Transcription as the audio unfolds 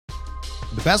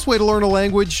The best way to learn a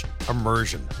language?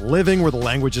 Immersion. Living where the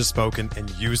language is spoken and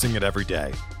using it every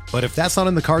day. But if that's not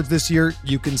in the cards this year,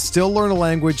 you can still learn a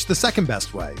language the second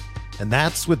best way, and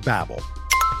that's with Babbel.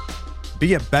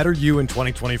 Be a better you in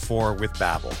 2024 with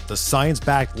Babbel, the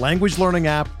science-backed language learning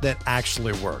app that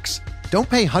actually works. Don't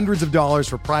pay hundreds of dollars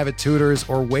for private tutors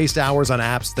or waste hours on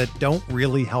apps that don't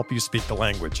really help you speak the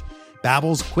language.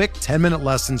 Babbel's quick 10-minute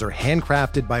lessons are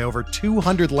handcrafted by over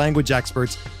 200 language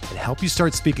experts and help you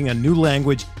start speaking a new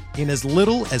language in as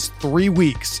little as 3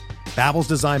 weeks. Babbel's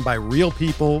designed by real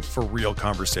people for real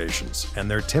conversations,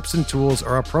 and their tips and tools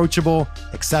are approachable,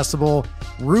 accessible,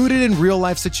 rooted in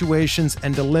real-life situations,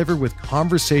 and delivered with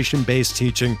conversation-based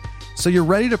teaching, so you're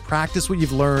ready to practice what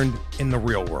you've learned in the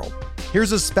real world.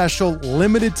 Here's a special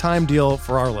limited-time deal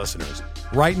for our listeners.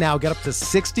 Right now, get up to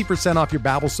 60% off your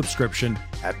Babbel subscription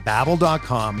at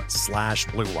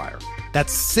babbel.com/Blue Wire.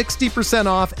 That's 60%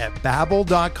 off at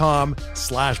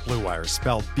babbel.com/Blue Wire,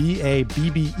 spelled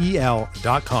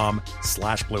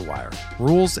BABBEL.com/Blue Wire.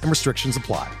 Rules and restrictions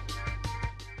apply.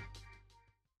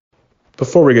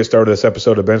 Before we get started this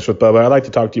episode of Bench with Bubba, I'd like to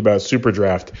talk to you about Super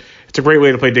Draft. It's a great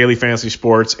way to play daily fantasy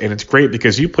sports, and it's great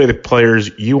because you play the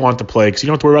players you want to play because you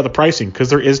don't have to worry about the pricing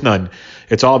because there is none.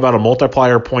 It's all about a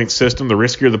multiplier point system. The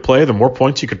riskier the play, the more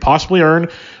points you could possibly earn,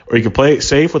 or you can play it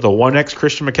safe with a 1x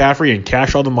Christian McCaffrey and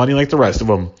cash all the money like the rest of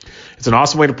them. It's an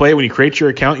awesome way to play. When you create your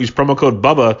account, use promo code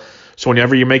BUBBA, so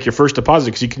whenever you make your first deposit,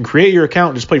 because you can create your account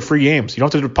and just play free games. You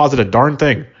don't have to deposit a darn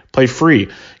thing. Play free.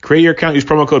 Create your account, use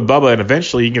promo code BUBBA, and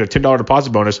eventually you can get a $10 deposit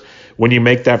bonus when you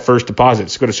make that first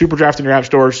deposit. So go to Superdraft in your app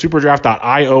store,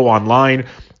 superdraft.io online.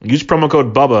 Use promo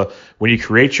code BUBBA when you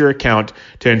create your account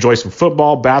to enjoy some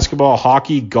football, basketball,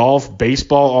 hockey, golf,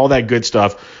 baseball, all that good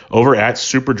stuff over at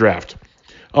Superdraft.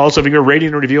 Also, if you give a rating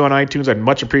and review on iTunes, I'd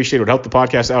much appreciate it. It would help the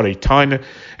podcast out a ton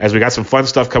as we got some fun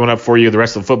stuff coming up for you the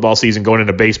rest of the football season, going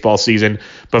into baseball season.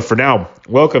 But for now,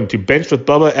 welcome to Bench with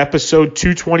Bubba, episode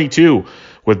 222,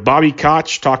 with Bobby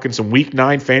Koch talking some Week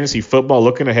 9 fantasy football,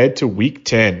 looking ahead to Week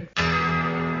 10.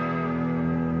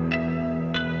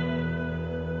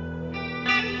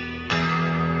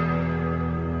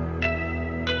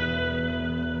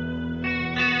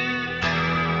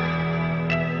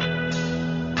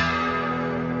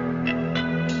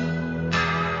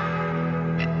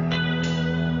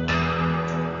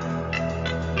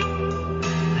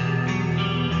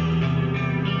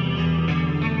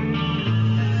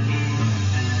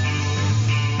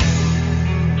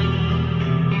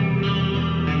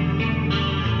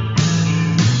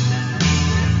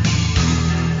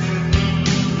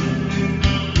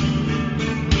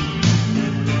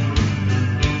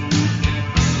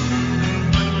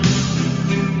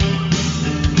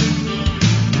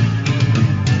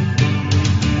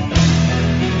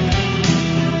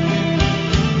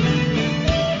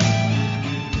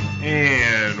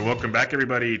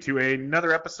 Everybody to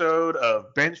another episode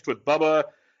of Benched with Bubba,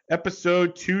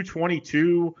 episode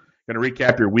 222. Going to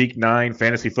recap your Week 9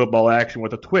 fantasy football action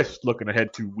with a twist looking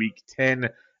ahead to Week 10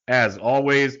 as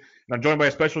always. And I'm joined by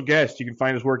a special guest. You can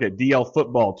find his work at DL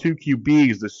Football,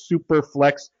 2QBs, the Super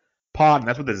Flex Pod, and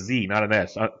that's with a Z, not an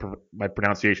S. My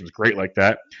pronunciation is great like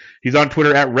that. He's on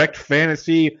Twitter at Wrecked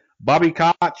Fantasy. Bobby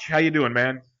Koch, how you doing,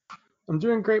 man? I'm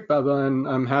doing great, Bubba, and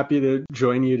I'm happy to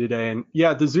join you today. And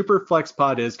yeah, the Super Flex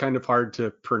Pod is kind of hard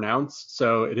to pronounce,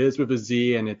 so it is with a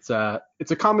Z, and it's a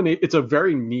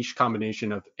very niche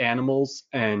combination of animals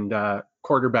and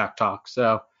quarterback talk.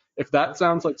 So if that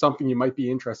sounds like something you might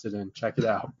be interested in, check it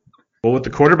out. Well, with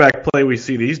the quarterback play we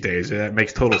see these days, that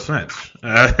makes total sense.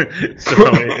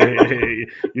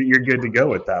 You're good to go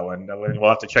with that one. We'll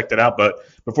have to check that out. But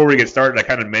before we get started, I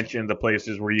kind of mentioned the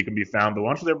places where you can be found. But why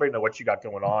don't you let everybody know what you got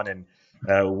going on and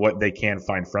what they can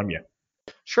find from you?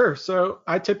 Sure. So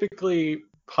I typically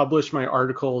publish my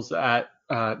articles at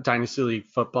Dynasty League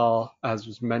Football, as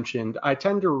was mentioned. I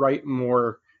tend to write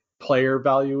more player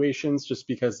valuations just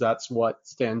because that's what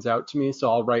stands out to me. So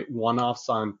I'll write one-offs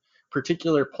on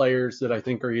particular players that I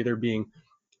think are either being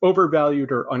overvalued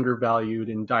or undervalued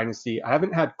in Dynasty. I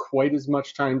haven't had quite as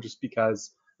much time just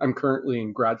because I'm currently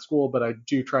in grad school, but I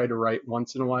do try to write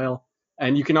once in a while.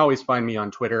 And you can always find me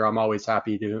on Twitter. I'm always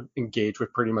happy to engage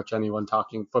with pretty much anyone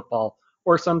talking football,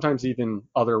 or sometimes even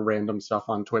other random stuff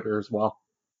on Twitter as well.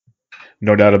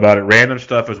 No doubt about it. Random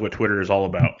stuff is what Twitter is all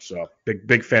about. So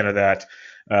big fan of that.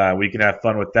 We can have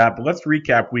fun with that. But let's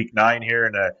recap Week 9 here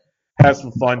and have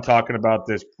some fun talking about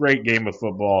this great game of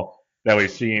football that we've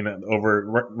seen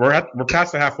over. We're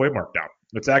past the halfway mark now.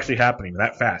 It's actually happening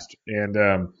that fast, and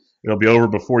it'll be over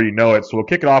before you know it. So we'll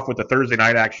kick it off with the Thursday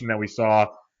night action that we saw.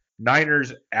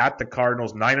 Niners at the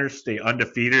Cardinals. Niners stay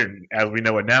undefeated, and as we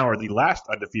know it now, are the last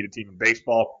undefeated team in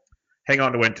baseball. hang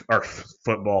on to win or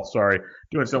football. Sorry,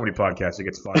 doing so many podcasts, it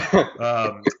gets fun.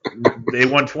 They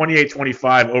won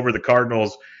 28-25 over the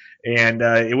Cardinals, and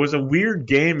it was a weird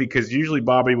game because usually,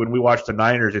 Bobby, when we watch the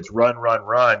Niners, it's run, run,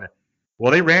 run.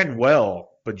 Well, they ran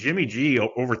well, but Jimmy G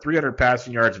over 300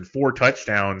 passing yards and 4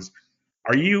 touchdowns.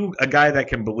 Are you a guy that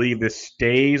can believe this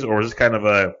stays, or is this kind of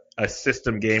a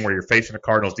system game where you're facing a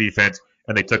Cardinals defense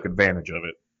and they took advantage of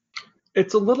it?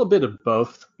 It's a little bit of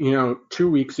both. 2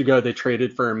 weeks ago, they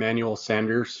traded for Emmanuel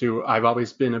Sanders, who I've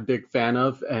always been a big fan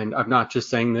of. And I'm not just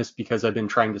saying this because I've been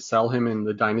trying to sell him in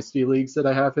the dynasty leagues that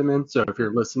I have him in. So if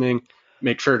you're listening,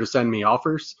 make sure to send me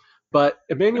offers. But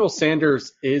Emmanuel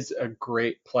Sanders is a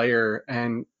great player.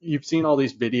 And you've seen all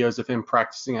these videos of him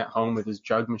practicing at home with his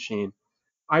jug machine.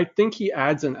 I think he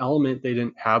adds an element they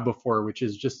didn't have before, which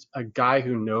is just a guy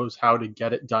who knows how to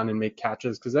get it done and make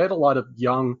catches. Because they had a lot of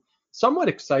young, somewhat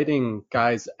exciting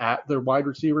guys at the wide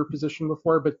receiver position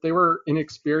before, but they were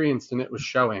inexperienced and it was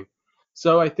showing.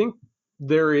 So I think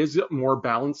there is more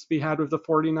balance to be had with the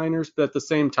 49ers, but at the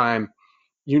same time,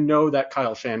 that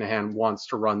Kyle Shanahan wants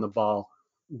to run the ball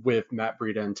with Matt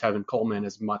Breida and Tevin Coleman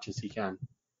as much as he can.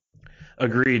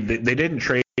 Agreed. They didn't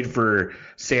trade for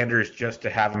Sanders just to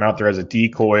have him out there as a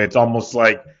decoy. It's almost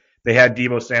like they had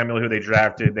Deebo Samuel, who they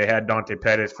drafted. They had Dante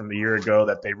Pettis from the year ago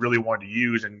that they really wanted to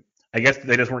use, and I guess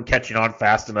they just weren't catching on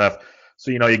fast enough.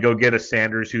 So, you go get a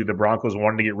Sanders who the Broncos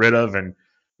wanted to get rid of, and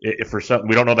if for something,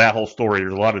 we don't know that whole story.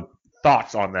 There's a lot of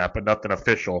thoughts on that, but nothing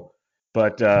official.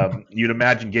 But you'd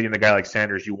imagine getting a guy like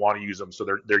Sanders, you want to use him. So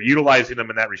they're utilizing him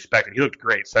in that respect, and he looked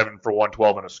great, 7 for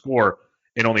 112 and a score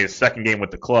in only his second game with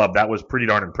the club. That was pretty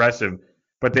darn impressive.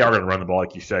 But they are going to run the ball,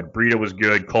 like you said. Breida was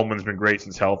good. Coleman's been great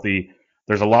since healthy.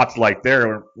 There's a lot to like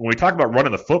there. When we talk about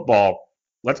running the football,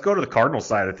 let's go to the Cardinals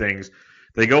side of things.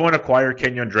 They go and acquire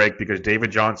Kenyon Drake because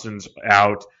David Johnson's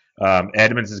out.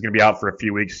 Edmonds is going to be out for a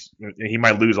few weeks. He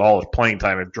might lose all his playing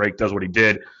time if Drake does what he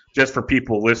did. Just for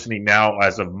people listening now,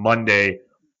 as of Monday,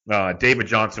 David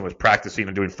Johnson was practicing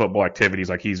and doing football activities.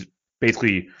 Like he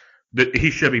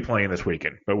should be playing this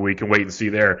weekend, but we can wait and see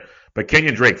there. But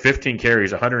Kenyon Drake, 15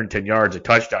 carries, 110 yards, a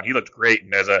touchdown. He looked great.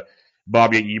 And as a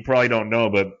Bobby, you probably don't know,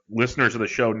 but listeners of the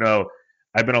show know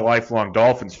I've been a lifelong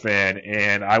Dolphins fan,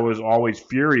 and I was always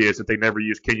furious that they never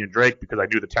used Kenyon Drake because I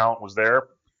knew the talent was there.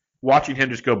 Watching him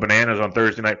just go bananas on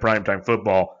Thursday night primetime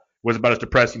football was about as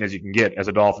depressing as you can get as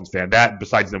a Dolphins fan. That,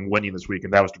 besides them winning this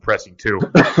weekend, that was depressing too.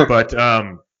 But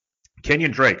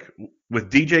Kenyon Drake,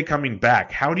 with DJ coming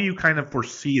back, how do you kind of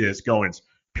foresee this going? It's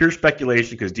pure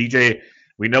speculation because DJ,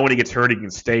 we know when he gets hurt, he can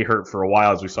stay hurt for a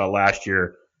while, as we saw last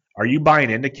year. Are you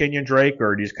buying into Kenyon Drake,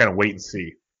 or do you just kind of wait and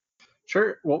see?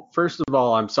 Sure. Well, first of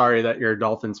all, I'm sorry that you're a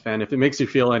Dolphins fan. If it makes you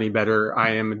feel any better,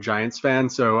 I am a Giants fan,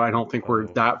 so I don't think we're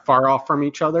that far off from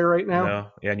each other right now. No.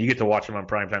 Yeah, and you get to watch them on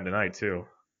primetime tonight, too.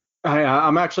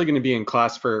 I'm actually going to be in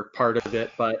class for part of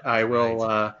it, but I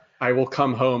will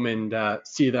come home and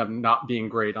see them not being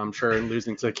great, I'm sure, and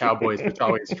losing to the Cowboys, which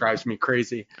always drives me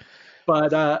crazy.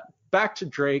 But back to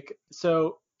Drake.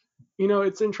 So,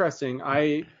 it's interesting.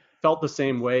 I felt the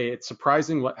same way. It's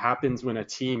surprising what happens when a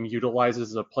team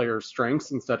utilizes a player's strengths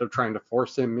instead of trying to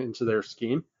force him into their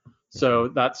scheme. So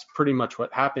that's pretty much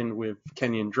what happened with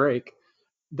Kenyon Drake.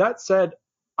 That said,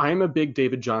 I'm a big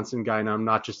David Johnson guy, and I'm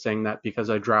not just saying that because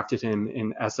I drafted him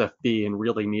in SFB and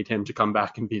really need him to come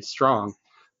back and be strong.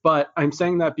 But I'm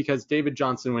saying that because David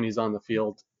Johnson, when he's on the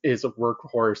field, is a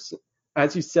workhorse.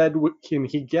 As you said, when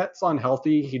he gets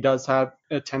unhealthy, he does have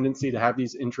a tendency to have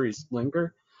these injuries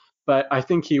linger. But I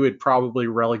think he would probably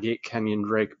relegate Kenyon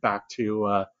Drake back to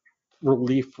a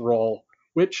relief role,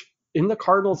 which in the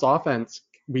Cardinals offense,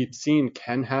 we've seen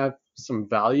can have some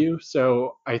value.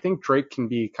 So I think Drake can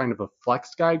be kind of a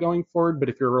flex guy going forward. But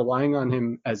if you're relying on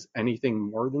him as anything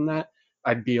more than that,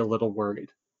 I'd be a little worried.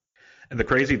 And the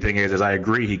crazy thing is I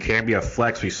agree, he can be a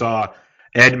flex. We saw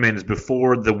Edmonds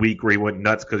before the week where he went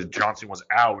nuts because Johnson was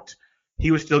out.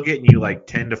 He was still getting you like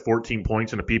 10 to 14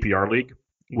 points in a PPR league,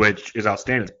 which is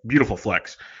outstanding. It's beautiful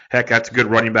flex. Heck, that's a good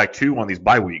running back too on these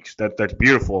bye weeks. That's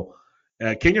beautiful.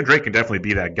 Kenyon Drake can definitely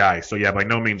be that guy. So yeah, by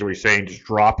no means are we saying just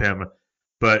drop him.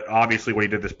 But obviously what he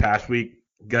did this past week,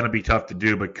 going to be tough to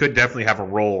do, but could definitely have a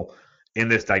role in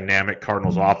this dynamic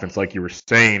Cardinals offense like you were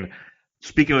saying.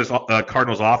 Speaking of this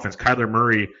Cardinals offense, Kyler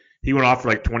Murray, he went off for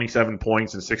like 27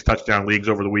 points and 6 touchdown leagues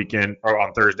over the weekend or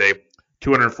on Thursday,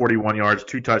 241 yards,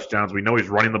 2 touchdowns. We know he's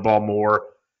running the ball more.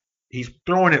 He's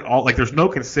throwing it all like there's no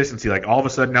consistency. Like all of a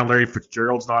sudden now Larry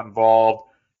Fitzgerald's not involved.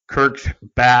 Kirk's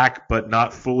back, but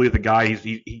not fully the guy.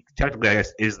 He technically, I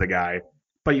guess, is the guy.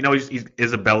 But, he's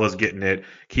Isabella's getting it.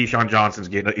 Keyshawn Johnson's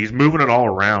getting it. He's moving it all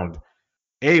around.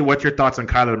 What's your thoughts on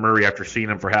Kyler Murray after seeing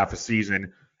him for half a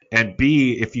season? And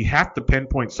B, if you have to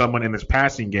pinpoint someone in this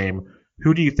passing game,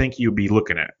 who do you think you'd be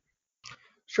looking at?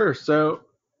 Sure. So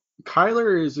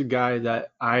Kyler is a guy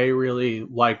that I really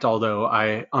liked, although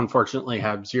I unfortunately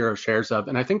have zero shares of.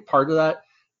 And I think part of that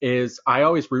is I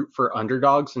always root for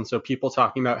underdogs. And so people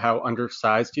talking about how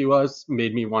undersized he was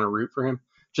made me want to root for him.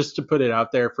 Just to put it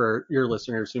out there for your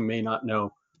listeners who may not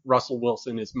know, Russell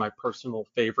Wilson is my personal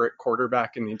favorite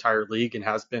quarterback in the entire league and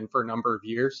has been for a number of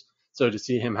years. So to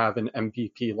see him have an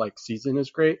MVP-like season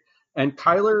is great. And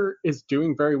Kyler is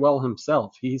doing very well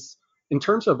himself. In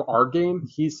terms of our game,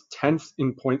 he's 10th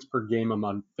in points per game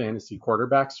among fantasy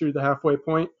quarterbacks through the halfway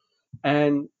point.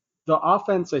 And the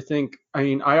offense,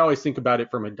 I always think about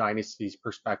it from a dynasty's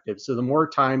perspective. So the more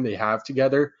time they have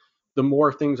together, the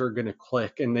more things are going to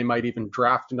click. And they might even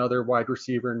draft another wide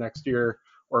receiver next year,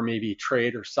 or maybe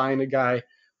trade or sign a guy.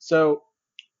 So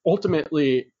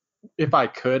ultimately, if I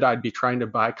could, I'd be trying to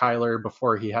buy Kyler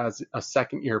before he has a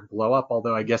second year blow up.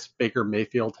 Although I guess Baker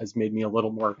Mayfield has made me a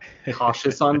little more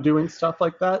cautious on doing stuff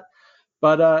like that.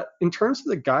 But in terms of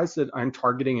the guys that I'm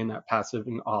targeting in that passive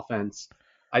and offense,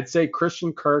 I'd say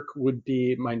Christian Kirk would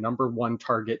be my number one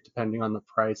target depending on the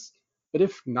price. But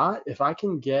if not, if I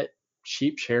can get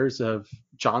cheap shares of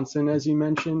Johnson, as you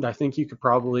mentioned, I think you could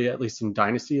probably, at least in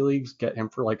dynasty leagues, get him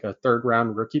for like a third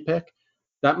round rookie pick.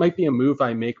 That might be a move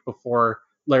I make before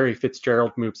Larry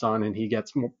Fitzgerald moves on and he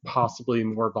gets possibly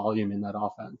more volume in that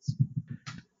offense.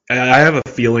 I have a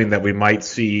feeling that we might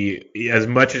see, as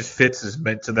much as Fitz is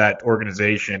meant to that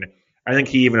organization, I think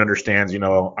he even understands,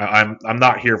 I'm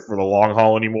not here for the long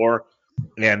haul anymore.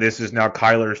 And this is now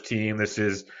Kyler's team. This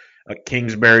is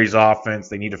Kingsbury's offense.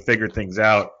 They need to figure things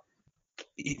out.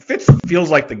 Fitz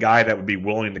feels like the guy that would be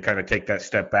willing to kind of take that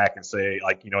step back and say,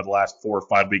 the last 4 or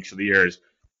 5 weeks of the year is,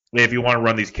 hey, if you want to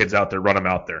run these kids out there, run them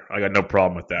out there. I got no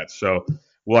problem with that. So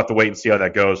we'll have to wait and see how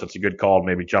that goes. It's a good call to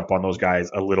maybe jump on those guys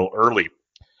a little early.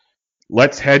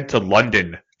 Let's head to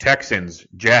London. Texans,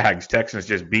 Jags. Texans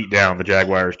just beat down the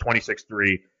Jaguars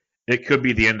 26-3. It could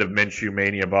be the end of Minshew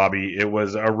mania, Bobby. It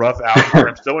was a rough outing.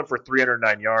 I'm still in for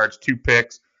 309 yards, 2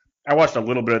 picks. I watched a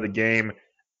little bit of the game.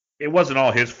 It wasn't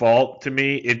all his fault to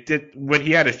me. It did when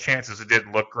he had his chances, it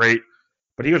didn't look great.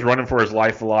 But he was running for his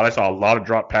life a lot. I saw a lot of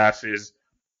drop passes.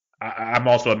 I'm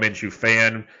also a Minshew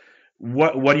fan.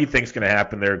 What do you think is going to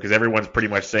happen there? Because everyone's pretty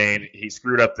much saying he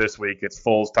screwed up this week. It's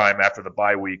Foles time after the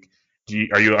bye week.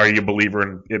 Are you a believer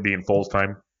in it being Foles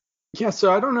time? Yeah,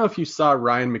 so I don't know if you saw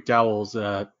Ryan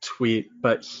McDowell's tweet,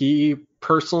 but he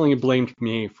personally blamed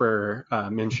me for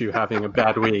Minshew having a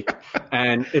bad week.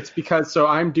 And it's because,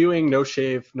 I'm doing No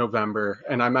Shave November,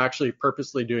 and I'm actually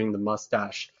purposely doing the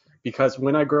mustache because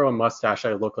when I grow a mustache,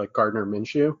 I look like Gardner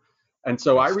Minshew. And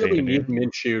so I really need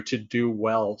Minshew to do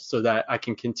well so that I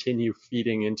can continue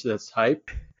feeding into this hype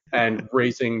and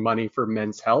raising money for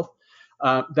Men's Health.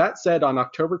 That said, on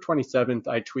October 27th,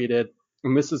 I tweeted,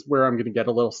 and this is where I'm going to get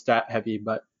a little stat heavy,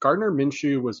 but Gardner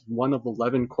Minshew was one of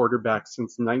 11 quarterbacks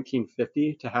since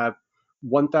 1950 to have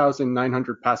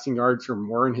 1,900 passing yards or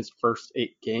more in his first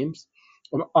 8 games.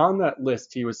 On that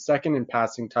list, he was second in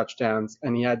passing touchdowns,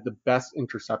 and he had the best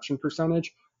interception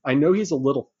percentage. I know he's a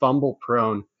little fumble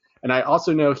prone, and I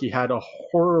also know he had a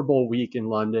horrible week in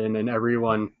London, and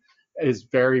everyone is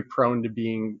very prone to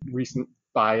being recent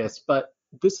bias, but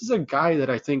this is a guy that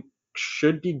I think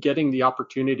should be getting the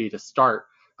opportunity to start.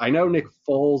 I know Nick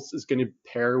Foles is going to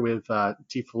pair with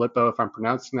DiFilippo, if I'm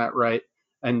pronouncing that right,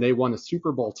 and they won a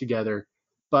Super Bowl together.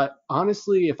 But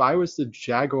honestly, if I was the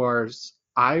Jaguars,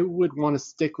 I would want to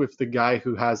stick with the guy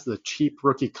who has the cheap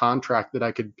rookie contract that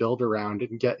I could build around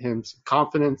and get him some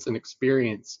confidence and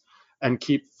experience and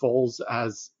keep Foles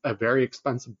as a very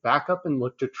expensive backup and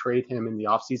look to trade him in the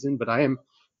offseason. But I am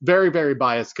very, very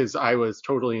biased because I was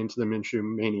totally into the Minshew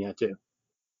mania too.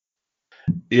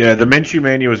 Yeah, the Minshew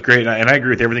mania was great, and I agree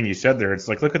with everything you said there. It's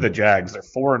like, look at the Jags; they're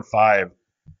 4-5.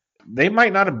 They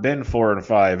might not have been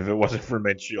 4-5 if it wasn't for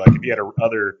Minshew. Like if you had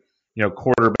other,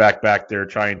 quarterback back there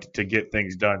trying to get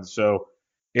things done. So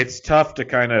it's tough to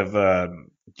kind of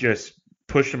just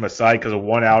push him aside because of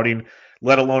one outing,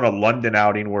 let alone a London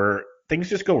outing where things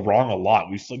just go wrong a lot.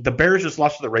 The Bears just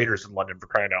lost to the Raiders in London, for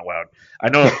crying out loud. I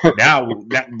know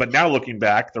now looking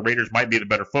back, the Raiders might be the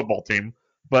better football team.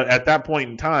 But at that point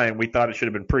in time, we thought it should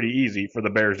have been pretty easy for the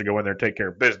Bears to go in there and take care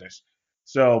of business.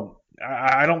 So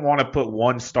I don't want to put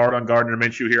one start on Gardner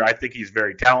Minshew here. I think he's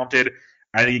very talented.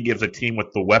 I think he gives a team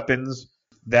with the weapons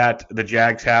that the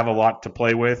Jags have a lot to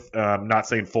play with. I'm not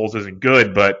saying Foles isn't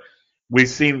good, but we've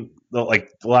seen the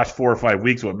last 4 or 5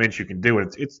 weeks what Minshew can do.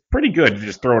 And it's pretty good to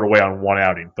just throw it away on one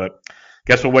outing. But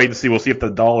guess we'll wait and see. We'll see if the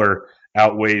dollar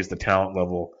outweighs the talent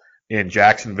level in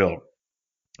Jacksonville.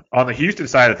 On the Houston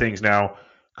side of things now,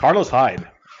 Carlos Hyde,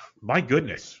 My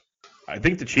goodness. I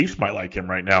think the Chiefs might like him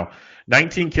right now.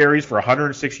 19 carries for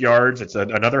 106 yards. It's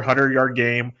another 100-yard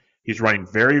game. He's running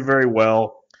very, very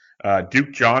well.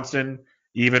 Duke Johnson,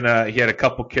 even he had a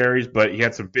couple carries, but he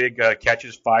had some big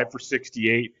catches, 5 for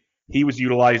 68. He was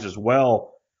utilized as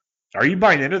well. Are you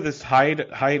buying into this Hyde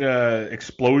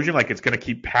explosion, like it's going to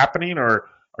keep happening, or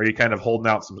are you kind of holding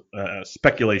out some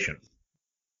speculation?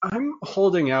 I'm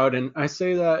holding out, and I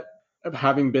say that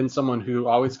having been someone who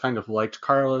always kind of liked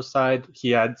Carlos Hyde. He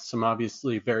had some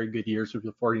obviously very good years with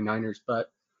the 49ers,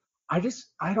 but I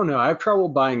don't know. I have trouble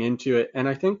buying into it. And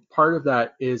I think part of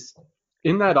that is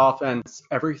in that offense,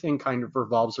 everything kind of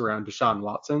revolves around Deshaun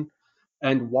Watson.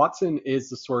 And Watson is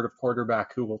the sort of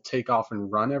quarterback who will take off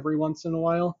and run every once in a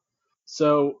while.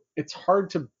 So it's hard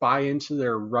to buy into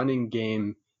their running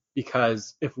game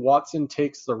because if Watson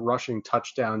takes the rushing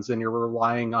touchdowns and you're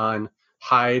relying on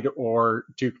Hyde or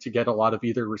Duke to get a lot of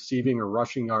either receiving or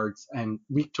rushing yards, and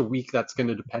week to week that's going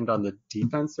to depend on the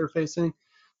defense they're facing.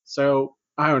 So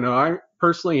I don't know. I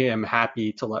personally am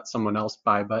happy to let someone else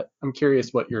buy, but I'm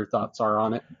curious what your thoughts are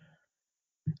on it.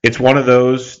 It's one of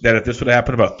those that if this would have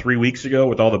happened about 3 weeks ago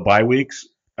with all the bye weeks,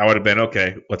 I would have been,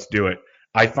 okay, let's do it.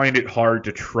 I find it hard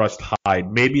to trust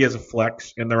Hyde, maybe as a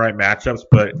flex in the right matchups,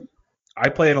 but I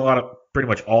play in a lot of pretty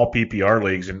much all PPR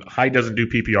leagues, and Hyde doesn't do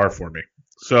PPR for me.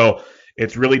 So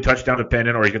it's really touchdown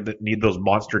dependent, or you can need those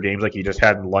monster games like you just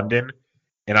had in London.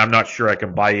 And I'm not sure I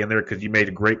can buy in there because you made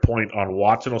a great point on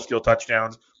Watson will steal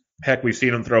touchdowns. Heck, we've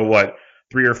seen him throw,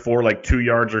 3 or 4, 2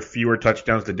 yards or fewer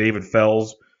touchdowns to David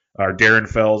Fells or Darren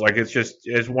Fells.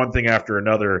 It's one thing after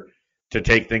another to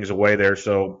take things away there.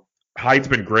 So Hyde's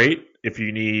been great if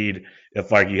you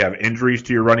have injuries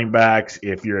to your running backs,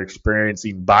 if you're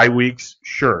experiencing bye weeks,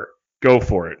 sure, go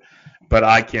for it. But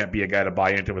I can't be a guy to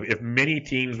buy into him. If many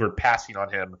teams were passing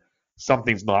on him,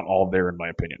 something's not all there in my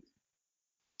opinion.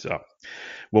 So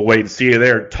we'll wait and see you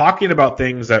there. Talking about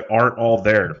things that aren't all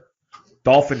there,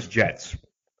 Dolphins-Jets.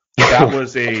 That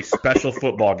was a special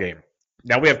football game.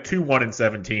 Now we have 2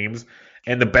 1-7 teams,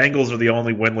 and the Bengals are the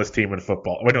only winless team in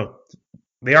football. Wait, no,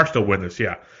 they are still winless,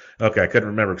 yeah. Okay, I couldn't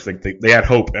remember because they had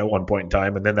hope at one point in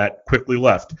time, and then that quickly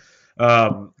left.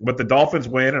 But the Dolphins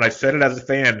win, and I said it as a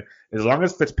fan, as long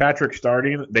as Fitzpatrick's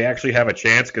starting, they actually have a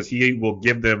chance because he will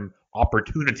give them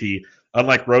opportunity,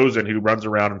 unlike Rosen, who runs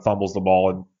around and fumbles the ball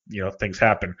and, things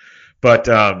happen. But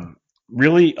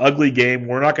really ugly game.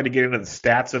 We're not going to get into the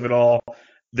stats of it all.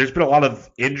 There's been a lot of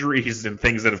injuries and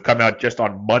things that have come out just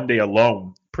on Monday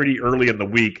alone, pretty early in the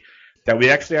week, that we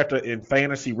actually have to, in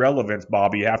fantasy relevance,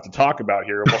 Bobby, have to talk about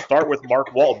here. We'll start with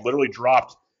Mark Walton, literally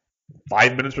dropped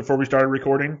 5 minutes before we started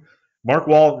recording. Mark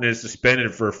Walton is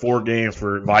suspended for 4 games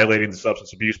for violating the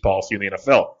substance abuse policy in the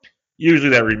NFL. Usually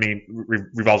that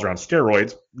revolves around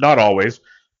steroids, not always,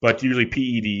 but usually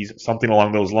PEDs, something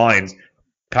along those lines.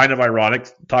 Kind of ironic,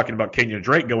 talking about Kenyon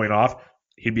Drake going off.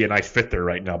 He'd be a nice fit there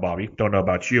right now, Bobby. Don't know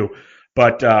about you.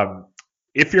 But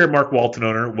if you're a Mark Walton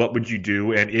owner, what would you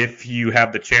do? And if you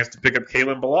have the chance to pick up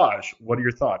Kalen Ballage, what are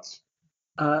your thoughts?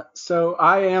 So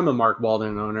I am a Mark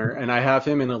Walton owner, and I have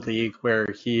him in a league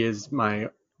where he is my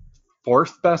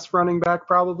 4th best running back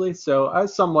probably. So I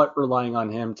was somewhat relying on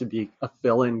him to be a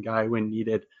fill-in guy when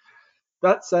needed.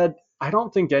 That said, I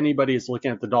don't think anybody is looking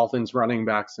at the Dolphins running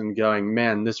backs and going,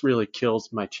 man, this really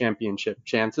kills my championship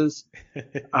chances.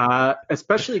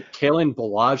 Especially Kalen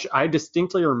Ballage. I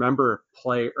distinctly remember a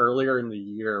play earlier in the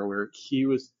year where he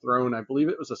was thrown, I believe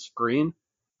it was a screen,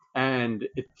 and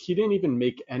he didn't even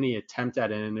make any attempt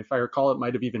at it. And if I recall, it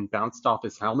might have even bounced off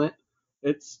his helmet.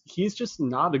 He's just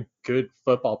not a good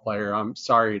football player, I'm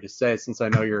sorry to say, since I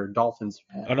know you're a Dolphins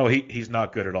fan. Oh, no, he's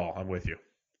not good at all. I'm with you.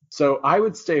 So I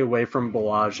would stay away from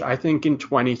Ballage. I think in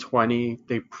 2020,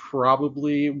 they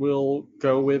probably will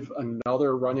go with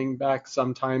another running back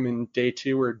sometime in day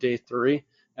 2 or day 3.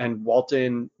 And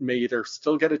Walton may either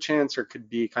still get a chance or could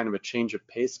be kind of a change of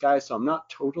pace guy. So I'm not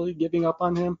totally giving up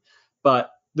on him.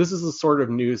 But this is the sort of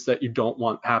news that you don't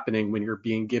want happening when you're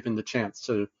being given the chance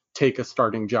to take a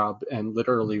starting job and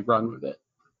literally run with it.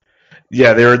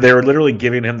 Yeah, they were literally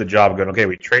giving him the job, going, okay,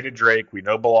 we traded Drake. We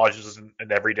know Ballage is an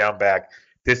every down back.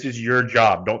 This is your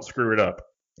job. Don't screw it up.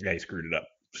 Yeah, he screwed it up.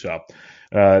 So,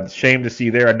 shame to see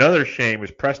there. Another shame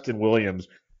is Preston Williams,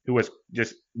 who was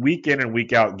just week in and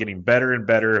week out getting better and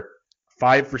better.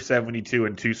 5 for 72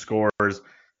 and 2 scores.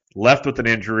 Left with an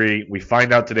injury. We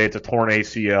find out today it's a torn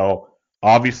ACL.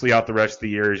 Obviously out the rest of the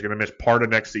year. He's going to miss part of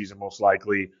next season most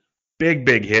likely.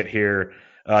 Big hit here.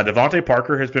 Devontae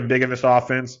Parker has been big in this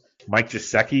offense. Mike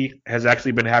Gesicki has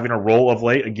actually been having a role of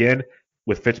late. Again,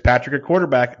 with Fitzpatrick at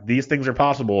quarterback, these things are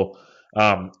possible.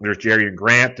 There's Jerry and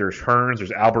Grant, there's Hearns,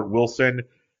 there's Albert Wilson.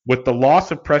 With the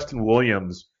loss of Preston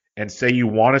Williams, and say you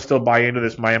want to still buy into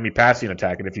this Miami passing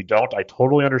attack. And if you don't, I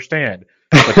totally understand.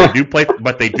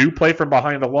 But they do play from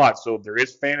behind a lot, so there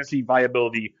is fantasy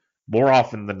viability more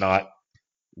often than not.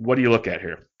 What do you look at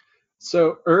here?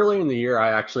 So early in the year,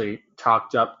 I actually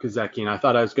talked up Gesicki, and I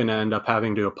thought I was going to end up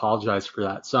having to apologize for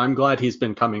that. So I'm glad he's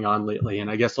been coming on lately, and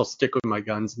I guess I'll stick with my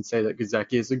guns and say that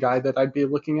Gesicki is a guy that I'd be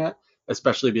looking at,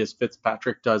 especially because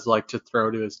Fitzpatrick does like to throw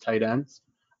to his tight ends.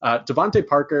 Devontae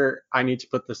Parker, I need to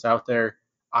put this out there.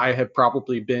 I have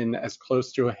probably been as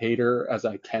close to a hater as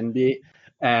I can be.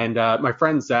 And my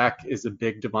friend Zach is a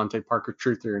big Devontae Parker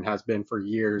truther and has been for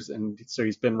years. And so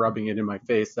he's been rubbing it in my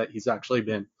face that he's actually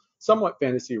been somewhat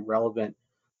fantasy relevant.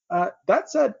 That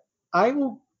said,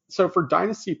 so for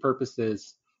dynasty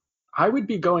purposes, I would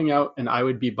be going out and I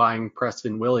would be buying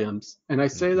Preston Williams. And I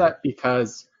say that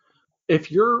because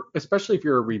especially if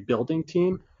you're a rebuilding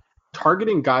team,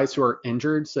 targeting guys who are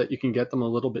injured so that you can get them a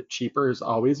little bit cheaper is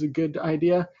always a good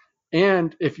idea.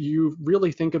 And if you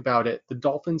really think about it, the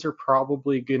Dolphins are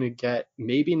probably going to get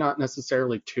maybe not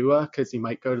necessarily Tua because he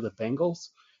might go to the Bengals,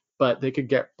 but they could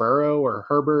get Burrow or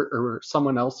Herbert or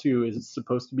someone else who is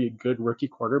supposed to be a good rookie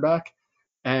quarterback.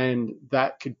 And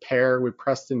that could pair with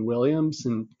Preston Williams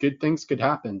and good things could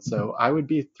happen. So I would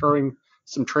be throwing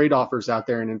some trade offers out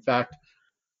there. And in fact,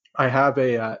 I have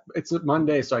it's a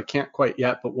Monday, so I can't quite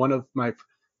yet, but one of my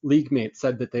league mates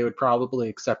said that they would probably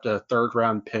accept a 3rd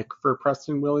round pick for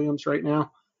Preston Williams right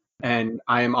now. And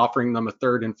I am offering them a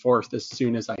 3rd and 4th as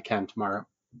soon as I can tomorrow.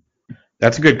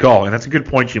 That's a good call, and that's a good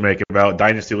point you make about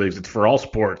dynasty leagues. It's for all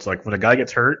sports. Like when a guy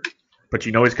gets hurt, but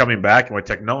you know he's coming back, and with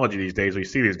technology these days, we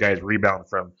see these guys rebound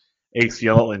from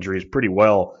ACL injuries pretty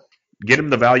well. Get him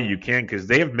the value you can because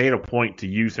they have made a point to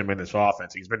use him in this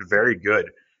offense. He's been very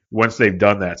good once they've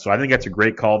done that. So I think that's a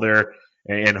great call there,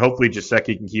 and hopefully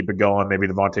Gesicki can keep it going, maybe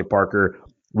Devontae Parker.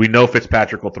 We know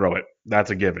Fitzpatrick will throw it.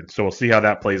 That's a given. So we'll see how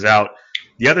that plays out.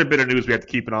 The other bit of news we have to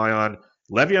keep an eye on,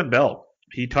 Le'Veon Bell.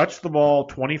 He touched the ball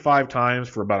 25 times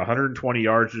for about 120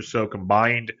 yards or so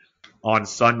combined on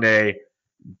Sunday,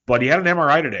 but he had an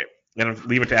MRI today. And I'll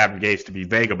leave it to Adam Gase to be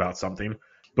vague about something.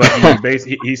 But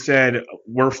he said,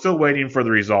 we're still waiting for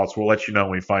the results. We'll let you know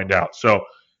when we find out. So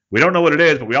we don't know what it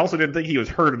is, but we also didn't think he was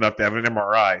hurt enough to have an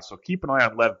MRI. So keep an eye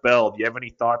on Lev Bell. Do you have any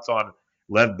thoughts on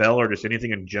Lev Bell or just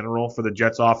anything in general for the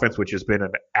Jets offense, which has been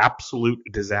an absolute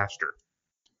disaster?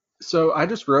 So I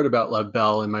just wrote about Lev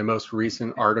Bell in my most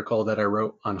recent article that I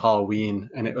wrote on Halloween,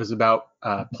 and it was about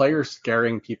players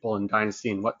scaring people in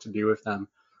Dynasty and what to do with them.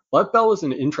 Lev Bell was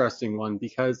an interesting one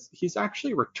because he's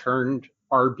actually returned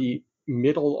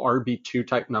middle RB2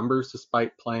 type numbers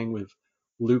despite playing with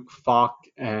Luke Falk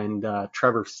and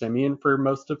Trevor Siemian for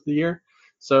most of the year.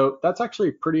 So that's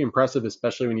actually pretty impressive,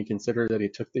 especially when you consider that he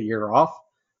took the year off.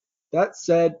 That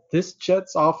said, this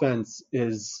Jets offense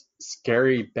is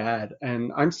scary bad,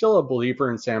 and I'm still a believer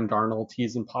in Sam Darnold.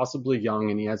 He's impossibly young,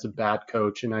 and he has a bad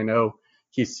coach, and I know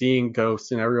he's seeing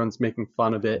ghosts, and everyone's making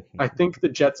fun of it. I think the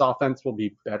Jets offense will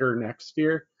be better next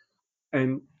year,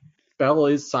 and Bell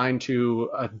is signed to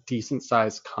a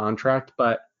decent-sized contract,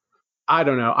 but I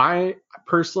don't know. I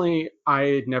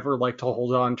never like to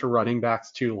hold on to running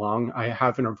backs too long.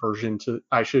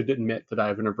 I should admit that I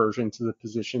have an aversion to the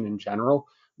position in general,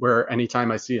 where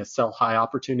anytime I see a sell high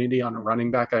opportunity on a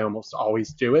running back, I almost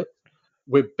always do it.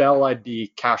 With Bell, I'd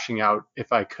be cashing out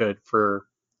if I could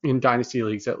in dynasty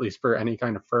leagues, at least for any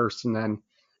kind of first. And then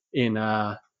in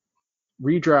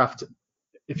redraft,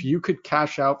 if you could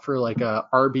cash out for like a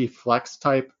RB flex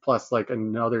type plus like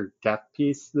another depth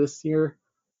piece this year,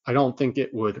 I don't think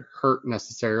it would hurt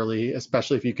necessarily,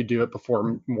 especially if you could do it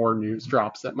before more news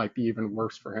drops that might be even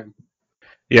worse for him.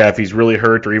 Yeah, if he's really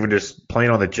hurt or even just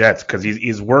playing on the Jets, because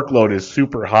his workload is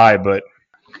super high, but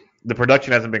the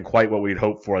production hasn't been quite what we'd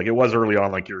hoped for. Like it was early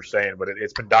on, like you were saying, but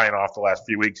it's been dying off the last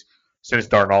few weeks since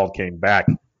Darnold came back.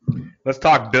 Let's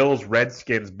talk Bills,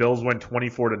 Redskins. Bills win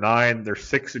 24-9. They're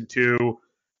 6-2.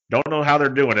 Don't know how they're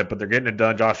doing it, but they're getting it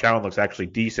done. Josh Allen looks actually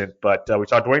decent, but we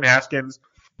saw Dwayne Haskins.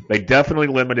 They definitely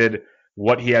limited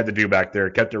what he had to do back there.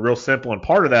 Kept it real simple, and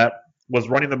part of that was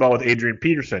running the ball with Adrian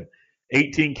Peterson.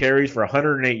 18 carries for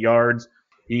 108 yards.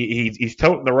 He's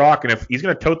toting the rock, and if he's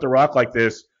going to tote the rock like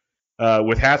this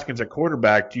with Haskins at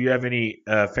quarterback, do you have any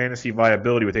fantasy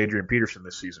viability with Adrian Peterson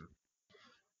this season?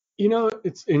 You know,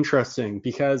 it's interesting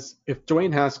because if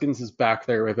Dwayne Haskins is back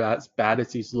there with as bad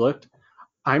as he's looked,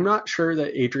 I'm not sure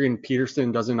that Adrian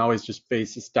Peterson doesn't always just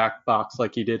face a stacked box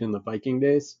like he did in the Viking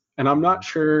days. And I'm not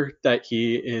sure that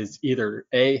he is either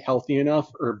A, healthy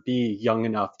enough, or B, young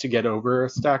enough to get over a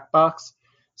stacked box.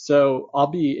 So I'll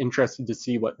be interested to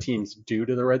see what teams do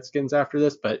to the Redskins after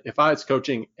this. But if I was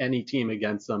coaching any team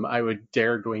against them, I would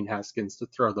dare Dwayne Haskins to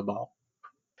throw the ball.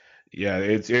 Yeah,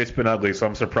 it's been ugly. So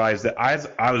I'm surprised that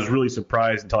I was really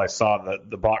surprised until I saw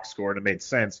the box score, and it made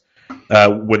sense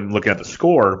when looking at the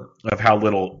score of how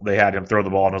little they had him throw the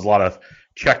ball. And it was a lot of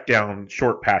check down,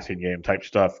 short passing game type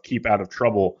stuff. Keep out of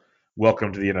trouble.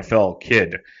 Welcome to the NFL,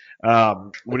 kid.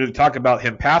 When we talk about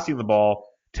him passing the ball,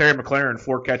 Terry McLaurin,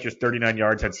 4 catches, 39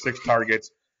 yards, had 6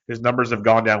 targets. His numbers have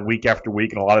gone down week after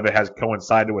week, and a lot of it has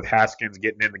coincided with Haskins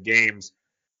getting in the games.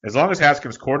 As long as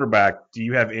Haskins quarterback, do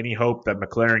you have any hope that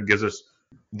McLaurin gives us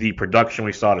the production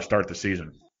we saw to start the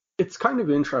season? It's kind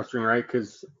of interesting, right?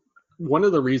 Because one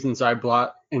of the reasons I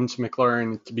bought into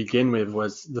McLaurin to begin with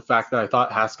was the fact that I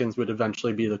thought Haskins would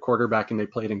eventually be the quarterback and they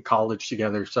played in college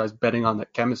together. So I was betting on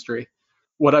that chemistry.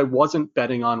 What I wasn't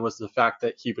betting on was the fact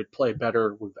that he would play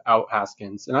better without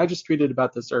Haskins. And I just tweeted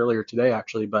about this earlier today,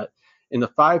 actually. But in the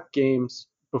 5 games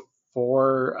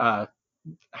before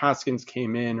Haskins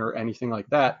came in or anything like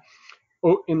that,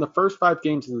 in the first 5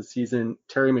 games of the season,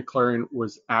 Terry McLaurin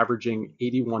was averaging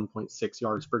 81.6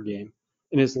 yards per game.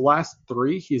 In his last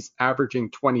 3, he's averaging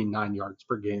 29 yards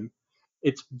per game.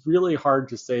 It's really hard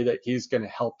to say that he's going to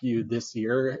help you this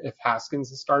year if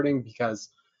Haskins is starting, because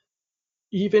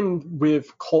even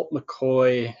with Colt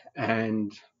McCoy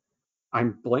and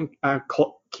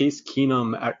Case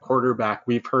Keenum at quarterback,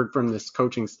 we've heard from this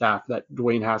coaching staff that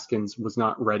Dwayne Haskins was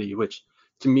not ready, which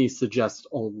to me suggests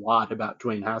a lot about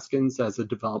Dwayne Haskins as a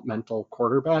developmental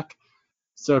quarterback.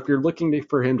 So if you're looking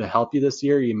for him to help you this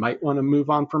year, you might want to move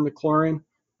on from McLaurin.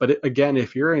 But again,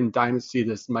 if you're in Dynasty,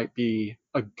 this might be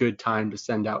a good time to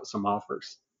send out some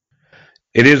offers.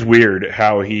 It is weird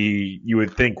how you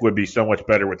would think would be so much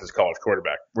better with this college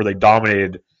quarterback, where they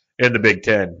dominated in the Big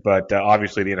Ten, but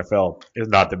obviously the NFL is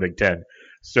not the Big Ten.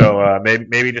 So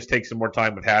maybe just take some more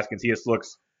time with Haskins. He just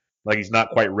looks like he's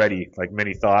not quite ready, like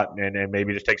many thought, and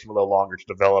maybe just takes him a little longer to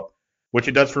develop, which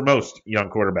it does for most young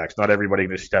quarterbacks. Not everybody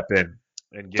can just step in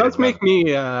and get it does done. make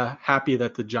me happy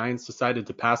that the Giants decided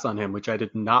to pass on him, which I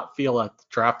did not feel at the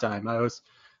draft time.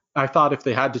 I thought if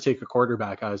they had to take a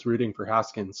quarterback, I was rooting for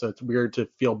Haskins. So it's weird to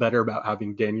feel better about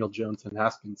having Daniel Jones and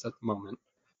Haskins at the moment.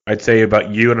 I'd say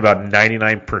about you and about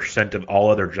 99% of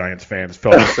all other Giants fans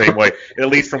felt the same way, at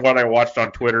least from what I watched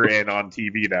on Twitter and on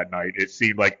TV that night. It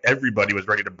seemed like everybody was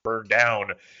ready to burn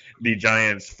down the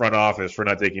Giants front office for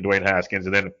not taking Dwayne Haskins.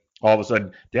 And then all of a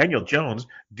sudden, Daniel Jones,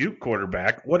 Duke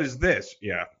quarterback, what is this?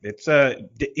 Yeah,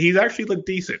 he's actually looked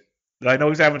decent. I know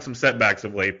he's having some setbacks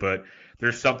of late, but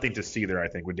there's something to see there, I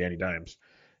think, with Danny Dimes.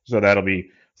 So that'll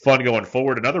be fun going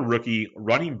forward. Another rookie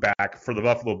running back for the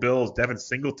Buffalo Bills, Devin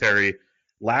Singletary.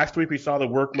 Last week we saw the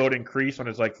workload increase on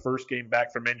his first game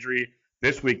back from injury.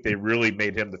 This week they really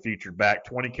made him the featured back.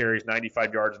 20 carries,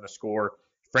 95 yards in the score.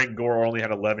 Frank Gore only had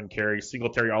 11 carries.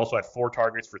 Singletary also had 4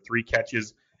 targets for 3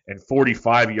 catches and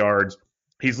 45 yards.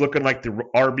 He's looking like the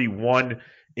RB1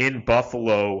 in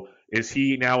Buffalo. Is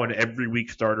he now an every week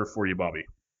starter for you, Bobby?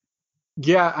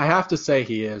 Yeah, I have to say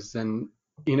he is. And,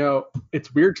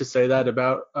 it's weird to say that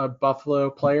about a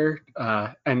Buffalo player.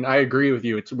 And I agree with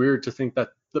you. It's weird to think that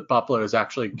the Buffalo is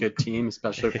actually a good team,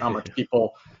 especially with how much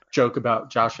people joke about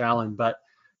Josh Allen. But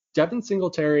Devin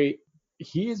Singletary,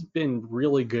 he has been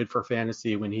really good for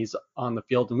fantasy when he's on the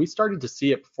field. And we started to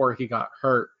see it before he got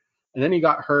hurt. And then he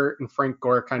got hurt, and Frank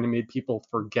Gore kind of made people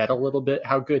forget a little bit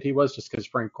how good he was just because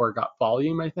Frank Gore got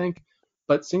volume, I think.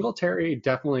 But Singletary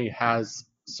definitely has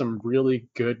some really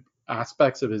good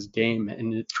aspects of his game,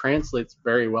 and it translates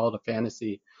very well to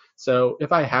fantasy. So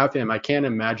if I have him, I can't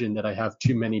imagine that I have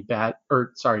too many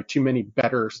better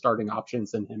starting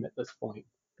options than him at this point.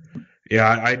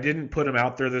 Yeah, I didn't put him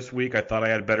out there this week. I thought I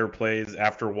had better plays.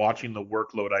 After watching the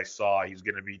workload I saw, he's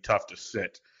going to be tough to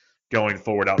sit going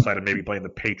forward outside of maybe playing the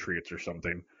Patriots or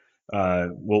something.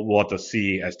 We'll have to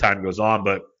see as time goes on.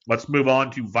 But let's move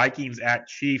on to Vikings at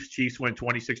Chiefs. Chiefs win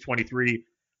 26-23.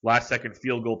 Last second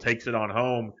field goal takes it on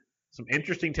home. Some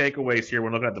interesting takeaways here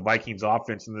when looking at the Vikings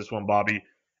offense in this one, Bobby.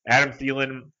 Adam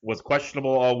Thielen was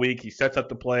questionable all week. He sets up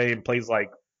the play and plays like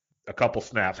a couple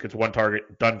snaps, gets 1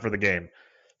 target, done for the game.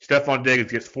 Stephon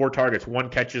Diggs gets 4 targets, 1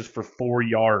 catches for 4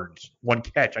 yards. 1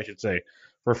 catch, I should say,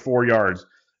 for 4 yards.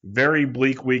 Very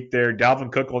bleak week there.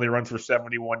 Dalvin Cook only runs for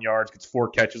 71 yards, gets 4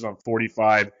 catches on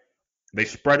 45. They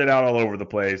spread it out all over the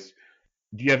place.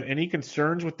 Do you have any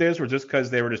concerns with this, or just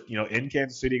because they were just, in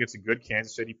Kansas City against a good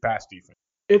Kansas City pass defense?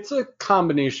 It's a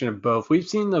combination of both. We've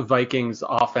seen the Vikings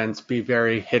offense be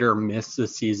very hit or miss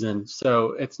this season,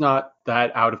 so it's not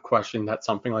that out of question that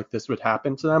something like this would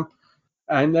happen to them.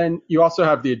 And then you also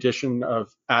have the addition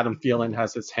of Adam Thielen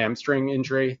has his hamstring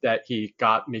injury that he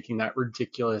got making that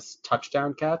ridiculous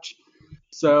touchdown catch.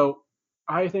 So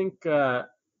I think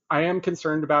I am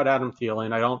concerned about Adam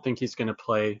Thielen. I don't think he's going to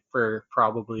play for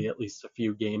probably at least a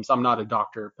few games. I'm not a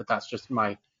doctor, but that's just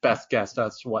my best guess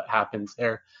as to what happens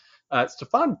there.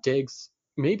 Stephon Diggs,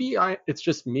 it's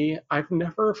just me. I've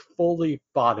never fully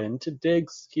bought into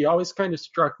Diggs. He always kind of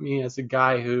struck me as a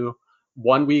guy who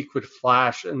one week would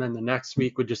flash and then the next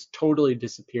week would just totally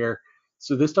disappear.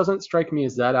 So this doesn't strike me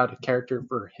as that out of character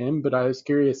for him, but I was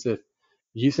curious if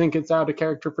you think it's out of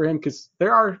character for him, because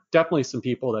there are definitely some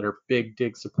people that are big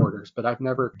Diggs supporters, but I've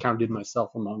never counted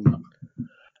myself among them.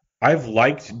 I've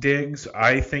liked Diggs.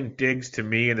 I think Diggs, to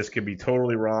me, and this could be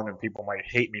totally wrong and people might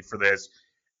hate me for this,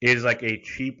 is like a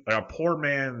poor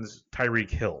man's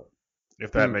Tyreek Hill,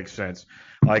 if that makes sense.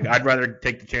 Like, I'd rather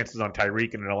take the chances on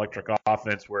Tyreek in an electric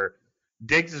offense where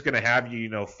Diggs is going to have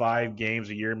you, 5 games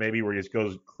a year maybe where he just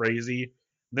goes crazy.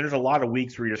 There's a lot of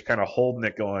weeks where you're just kind of holding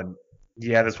it going,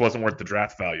 yeah, this wasn't worth the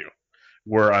draft value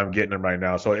where I'm getting him right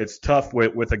now. So it's tough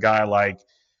with a guy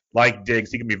like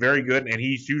Diggs. He can be very good, and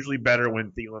he's usually better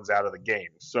when Thielen's out of the game.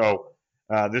 So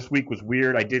this week was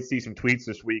weird. I did see some tweets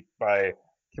this week by, I can't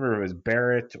remember if it was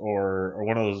Barrett or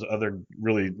one of those other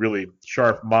really, really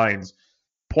sharp minds,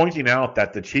 pointing out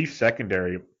that the Chiefs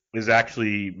secondary is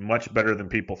actually much better than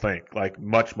people think, like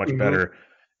much, much better.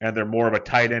 And they're more of a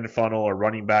tight end funnel or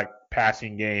running back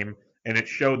passing game, and it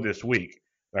showed this week.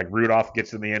 Like Rudolph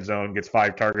gets in the end zone, gets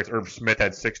 5 targets. Irv Smith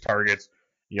had 6 targets.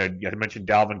 You mentioned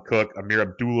Dalvin Cook. Amir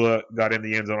Abdullah got in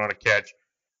the end zone on a catch.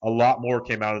 A lot more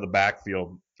came out of the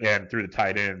backfield and through the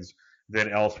tight ends than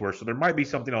elsewhere. So there might be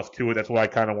something else to it. That's why I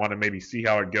kind of want to maybe see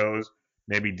how it goes.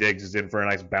 Maybe Diggs is in for a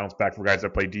nice bounce back for guys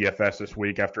that play DFS this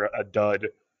week after a dud.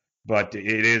 But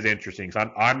it is interesting. So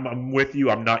I'm with you.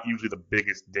 I'm not usually the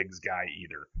biggest Diggs guy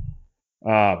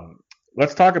either.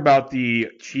 Let's talk about the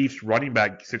Chiefs running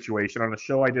back situation. On a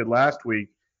show I did last week,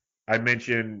 I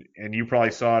mentioned, and you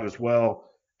probably saw it as well,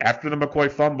 after the McCoy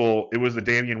fumble, it was the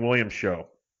Damian Williams show.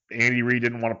 Andy Reid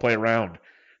didn't want to play around.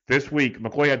 This week,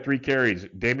 McCoy had 3 carries.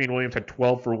 Damian Williams had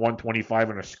 12 for 125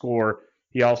 and a score.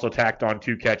 He also tacked on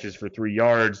 2 catches for 3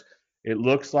 yards. It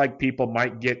looks like people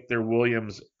might get their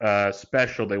Williams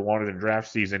special they wanted in draft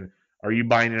season. Are you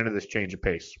buying into this change of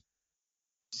pace?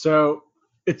 So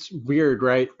it's weird,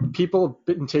 right? People have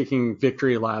been taking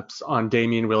victory laps on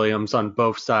Damian Williams on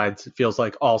both sides, it feels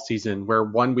like, all season, where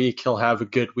one week he'll have a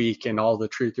good week and all the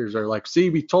truthers are like,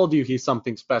 see, we told you he's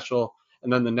something special.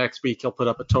 And then the next week he'll put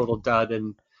up a total dud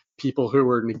and people who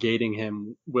were negating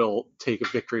him will take a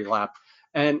victory lap.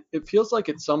 And it feels like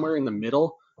it's somewhere in the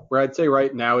middle, where I'd say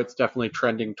right now it's definitely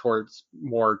trending towards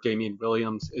more Damian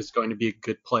Williams is going to be a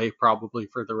good play probably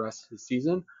for the rest of the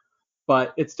season.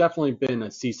 But it's definitely been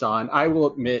a seesaw. And I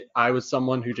will admit, I was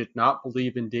someone who did not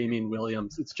believe in Damian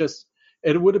Williams. It's just,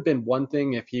 it would have been one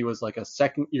thing if he was like a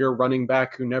second-year running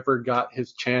back who never got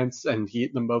his chance, and the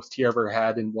most he ever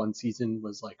had in one season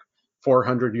was like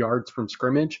 400 yards from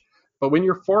scrimmage. But when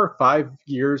you're 4 or 5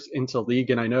 years into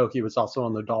league, and I know he was also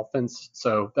on the Dolphins,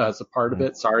 so that's a part of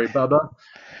it. Sorry, Bubba.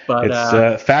 But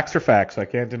it's facts are facts. I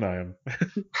can't deny them.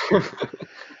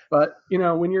 But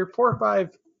when you're 4 or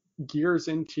 5 years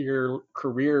into your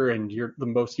career and the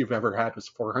most you've ever had was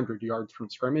 400 yards from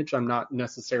scrimmage, I'm not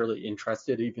necessarily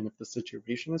interested, even if the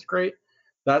situation is great.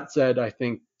 That said, I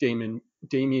think Damian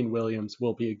Williams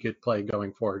will be a good play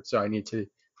going forward, so I need to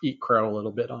eat crow a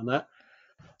little bit on that.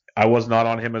 I was not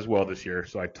on him as well this year,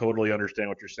 so I totally understand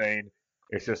what you're saying.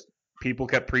 It's just people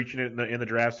kept preaching it in the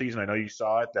draft season. I know you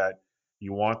saw it, that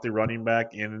you want the running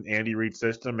back in Andy Reid's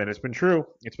system, and it's been true.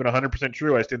 It's been 100%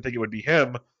 true. I just didn't think it would be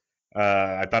him.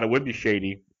 I thought it would be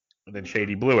Shady, and then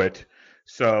Shady blew it.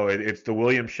 So it's the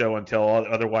Williams show until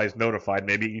otherwise notified.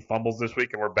 Maybe he fumbles this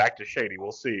week and we're back to Shady.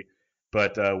 We'll see.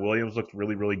 But Williams looked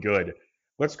really, really good.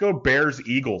 Let's go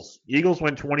Bears-Eagles. Eagles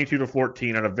went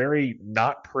 22-14 on a very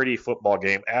not pretty football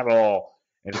game at all.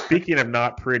 And speaking of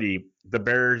not pretty, the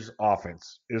Bears'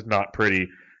 offense is not pretty.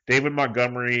 David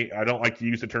Montgomery, I don't like to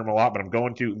use the term a lot, but I'm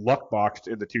going to, luck boxed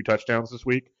in the 2 touchdowns this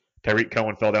week. Tyreek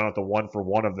Cohen fell down at the 1 for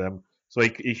one of them. So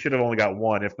he should have only got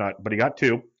 1, if not, but he got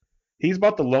 2. He's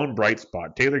about the lone bright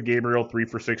spot. Taylor Gabriel, 3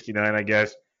 for 69, I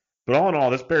guess. But all in all,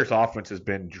 this Bears offense has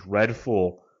been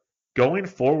dreadful. Going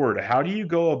forward, how do you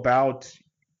go about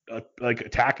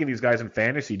attacking these guys in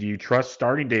fantasy? Do you trust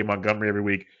starting Dave Montgomery every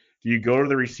week? Do you go to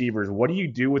the receivers? What do you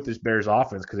do with this Bears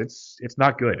offense? Because it's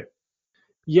not good.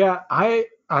 Yeah,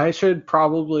 I should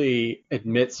probably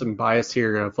admit some bias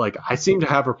here of I seem to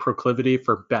have a proclivity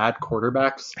for bad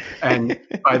quarterbacks. And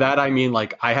by that, I mean,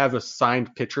 I have a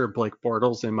signed pitcher of Blake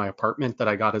Bortles in my apartment that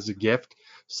I got as a gift.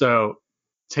 So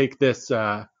take this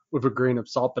with a grain of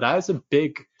salt. But I was a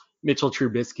big Mitchell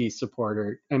Trubisky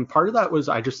supporter. And part of that was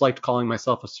I just liked calling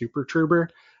myself a super trooper.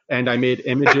 And I made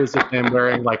images of him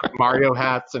wearing like Mario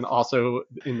hats and also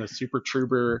in the Super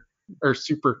Trooper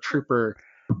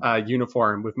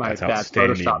uniform with my That's bad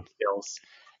outstanding. Photoshop skills.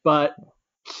 But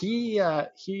he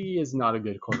is not a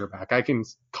good quarterback. I can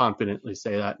confidently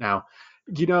say that now.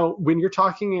 When you're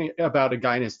talking about a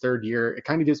guy in his third year, it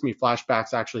kind of gives me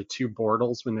flashbacks actually to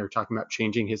Bortles when they're talking about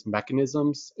changing his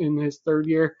mechanisms in his third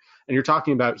year. And you're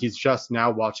talking about he's just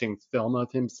now watching film of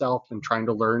himself and trying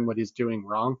to learn what he's doing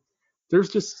wrong. There's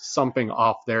just something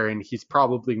off there, and he's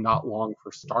probably not long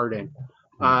for starting.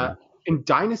 In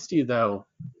Dynasty, though,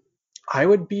 I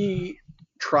would be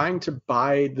trying to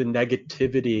buy the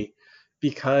negativity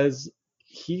because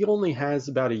he only has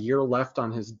about a year left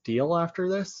on his deal after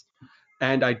this.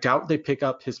 And I doubt they pick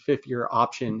up his 5th-year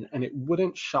option, and it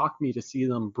wouldn't shock me to see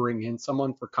them bring in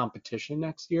someone for competition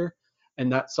next year,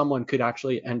 and that someone could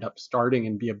actually end up starting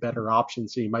and be a better option.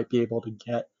 So you might be able to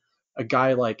get a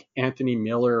guy like Anthony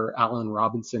Miller or Allen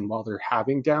Robinson while they're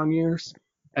having down years,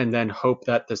 and then hope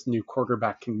that this new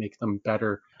quarterback can make them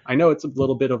better. I know it's a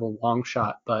little bit of a long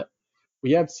shot, but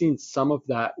we have seen some of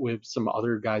that with some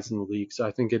other guys in the league, so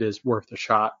I think it is worth a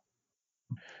shot.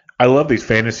 I love these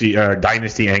fantasy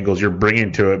dynasty angles you're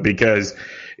bringing to it because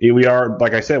we are,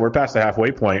 like I said, we're past the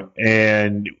halfway point,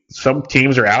 and some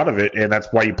teams are out of it, and that's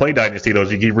why you play dynasty.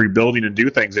 Those you keep rebuilding and do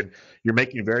things, and you're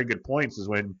making very good points. Is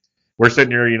when we're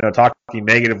sitting here, talking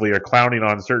negatively or clowning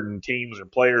on certain teams or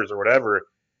players or whatever.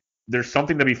 There's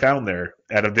something to be found there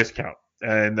at a discount,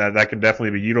 and that can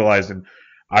definitely be utilized. And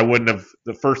I wouldn't have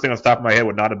the first thing on the top of my head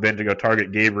would not have been to go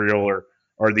target Gabriel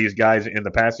or these guys in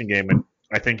the passing game. And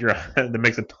I think that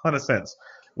makes a ton of sense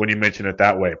when you mention it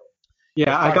that way.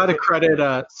 Yeah, I got to credit.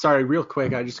 Real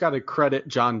quick, I just got to credit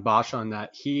John Bosch on that.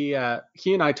 He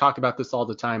and I talk about this all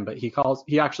the time, but he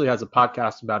actually has a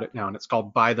podcast about it now, and it's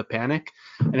called Buy the Panic.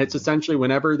 And it's essentially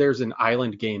whenever there's an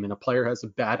island game and a player has a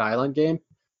bad island game,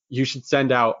 you should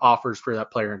send out offers for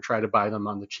that player and try to buy them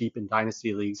on the cheap in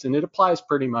dynasty leagues. And it applies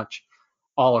pretty much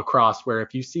all across, where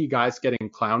if you see guys getting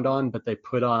clowned on, but they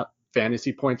put on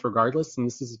fantasy points regardless, and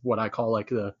this is what I call like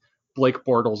the Blake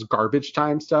Bortles garbage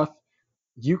time stuff,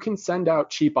 you can send out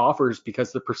cheap offers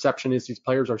because the perception is these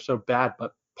players are so bad,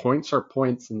 but points are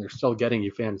points and they're still getting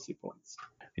you fantasy points.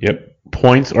 Yep.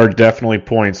 Points are definitely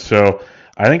points. So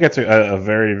I think that's a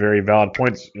very, very valid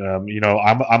point.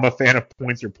 I'm a fan of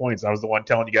points or points. I was the one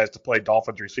telling you guys to play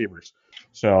Dolphins receivers.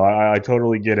 So I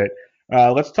totally get it.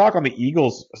 Let's talk on the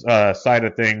Eagles side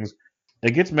of things.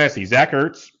 It gets messy. Zach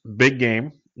Ertz, big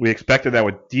game. We expected that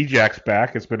with Djax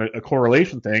back. It's been a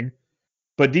correlation thing.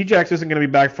 But Djax isn't going to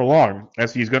be back for long,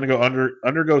 as he's going to go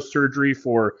undergo surgery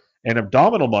for an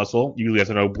abdominal muscle, usually as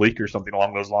an oblique or something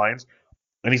along those lines,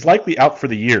 and he's likely out for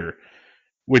the year.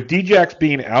 With Djax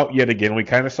being out yet again, we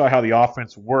kind of saw how the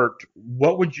offense worked.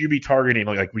 What would you be targeting?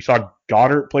 Like we saw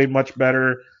Goddard played much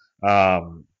better.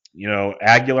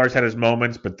 Aguilar's had his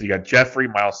moments, but you got Jeffrey,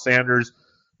 Miles Sanders.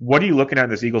 What are you looking at in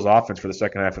this Eagles offense for the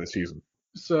second half of the season?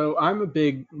 So I'm a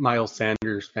big Miles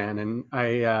Sanders fan, and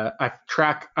I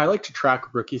like to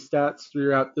track rookie stats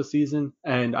throughout the season,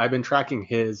 and I've been tracking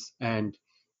his. And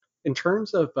in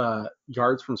terms of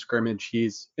yards from scrimmage,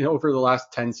 he's over the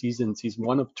last 10 seasons, he's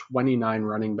one of 29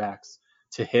 running backs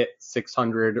to hit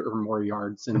 600 or more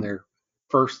yards in their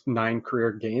first 9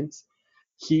 career games.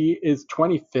 He is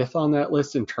 25th on that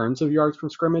list in terms of yards from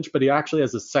scrimmage, but he actually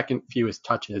has the second fewest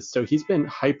touches. So he's been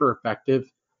hyper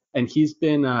effective. And he's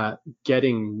been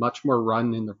getting much more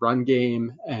run in the run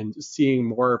game and seeing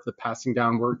more of the passing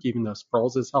down work, even though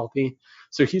Sproles is healthy.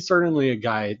 So he's certainly a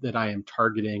guy that I am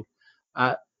targeting.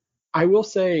 I will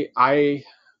say I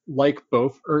like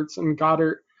both Ertz and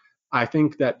Goddard. I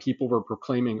think that people were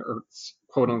proclaiming Ertz,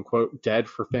 quote unquote, dead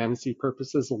for fantasy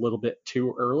purposes a little bit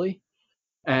too early.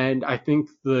 And I think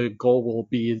the goal will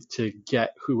be to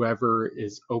get whoever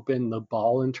is open the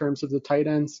ball in terms of the tight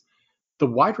ends. The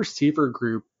wide receiver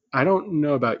group, I don't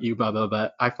know about you, Bubba,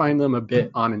 but I find them a bit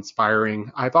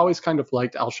uninspiring. I've always kind of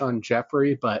liked Alshon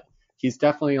Jeffrey, but he's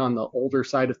definitely on the older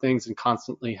side of things and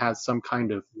constantly has some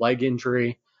kind of leg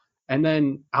injury. And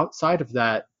then outside of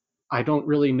that, I don't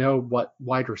really know what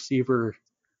wide receiver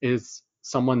is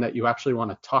someone that you actually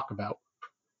want to talk about.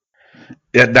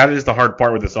 Yeah, that is the hard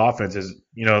part with this offense is,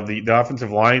 the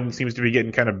offensive line seems to be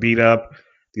getting kind of beat up.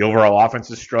 The overall offense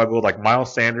has struggled. Like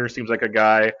Miles Sanders seems like a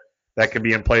guy that could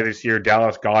be in play this year.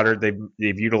 Dallas Goedert,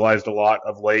 they've utilized a lot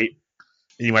of late.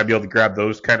 And you might be able to grab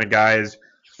those kind of guys.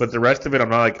 But the rest of it,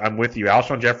 I'm with you.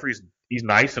 Alshon Jeffrey's, he's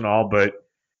nice and all, but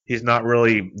he's not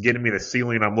really getting me the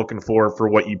ceiling I'm looking for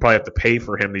what you probably have to pay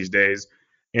for him these days.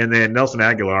 And then Nelson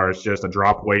Aguilar is just a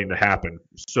drop waiting to happen.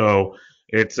 So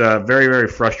it's very, very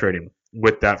frustrating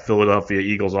with that Philadelphia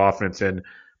Eagles offense. And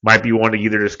might be one to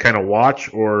either just kind of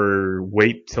watch or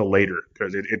wait till later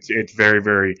because it's very,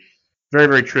 very, very,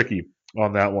 very tricky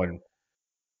on that one.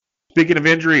 Speaking of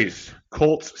injuries,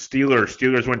 Colts, Steelers.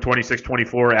 Steelers win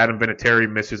 26-24. Adam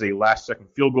Vinatieri misses a last-second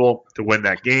field goal to win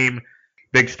that game.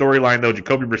 Big storyline, though.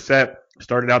 Jacoby Brissett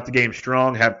started out the game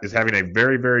strong, is having a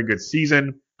very, very good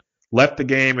season. Left the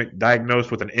game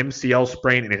diagnosed with an MCL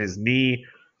sprain in his knee.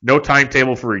 No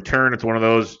timetable for return. It's one of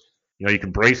those, you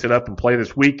can brace it up and play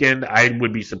this weekend. I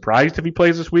would be surprised if he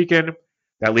plays this weekend.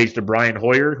 That leads to Brian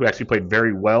Hoyer, who actually played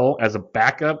very well as a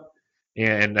backup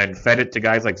and fed it to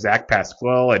guys like Zach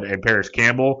Pasquale and Paris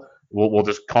Campbell. We'll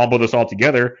just combo this all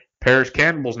together. Paris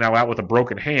Campbell's now out with a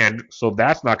broken hand, so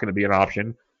that's not going to be an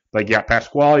option. But you got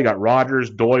Pasquale, you got Rodgers,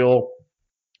 Doyle.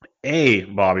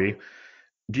 Bobby,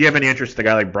 do you have any interest in a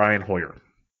guy like Brian Hoyer?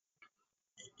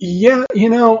 Yeah,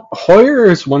 Hoyer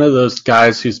is one of those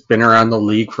guys who's been around the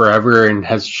league forever and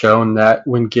has shown that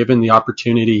when given the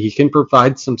opportunity, he can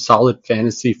provide some solid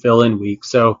fantasy fill-in weeks.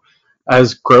 So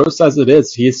as gross as it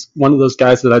is, he's one of those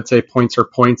guys that I'd say points are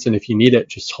points, and if you need it,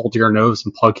 just hold your nose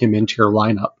and plug him into your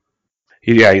lineup.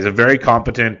 He's a very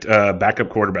competent backup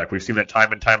quarterback. We've seen that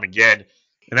time and time again.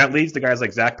 And that leads to guys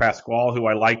like Zach Pasquale, who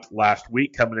I liked last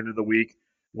week coming into the week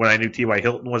when I knew T.Y.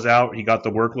 Hilton was out. He got the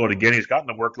workload again. He's gotten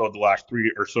the workload the last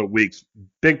 3 or so weeks.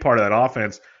 Big part of that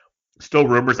offense. Still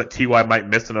rumors that T.Y. might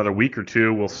miss another week or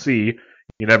two. We'll see.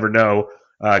 You never know.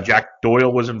 Jack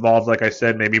Doyle was involved, like I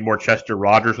said. Maybe more Chester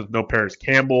Rogers with no Paris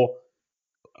Campbell.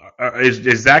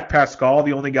 Is Zach Pasquale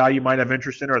the only guy you might have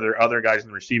interest in, or are there other guys in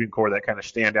the receiving core that kind of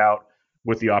stand out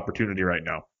with the opportunity right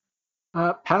now?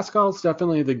 Pascal's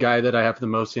definitely the guy that I have the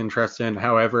most interest in.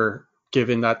 However,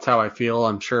 given that's how I feel,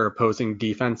 I'm sure opposing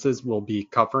defenses will be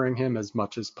covering him as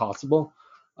much as possible.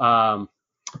 The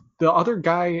other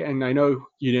guy, and I know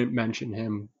you didn't mention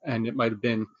him, and it might have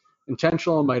been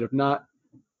intentional, might have not.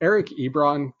 Eric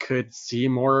Ebron could see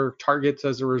more targets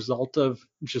as a result of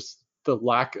just the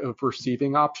lack of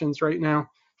receiving options right now.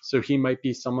 So he might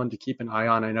be someone to keep an eye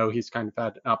on. I know he's kind of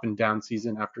had an up and down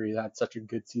season after he had such a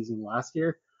good season last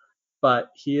year.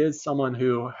 But he is someone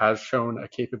who has shown a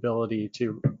capability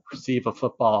to receive a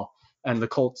football, and the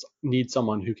Colts need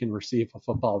someone who can receive a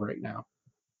football right now.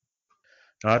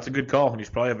 That's a good call, and he's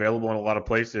probably available in a lot of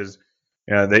places.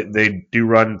 They do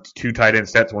run 2 tight end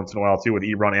sets once in a while, too, with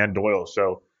Ebron and Doyle.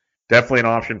 So definitely an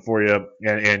option for you.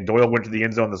 And Doyle went to the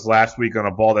end zone this last week on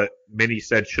a ball that many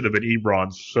said should have been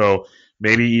Ebron's. So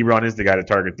maybe Ebron is the guy to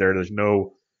target there. There's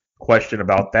no question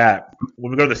about that.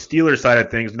 When we go to the Steelers side of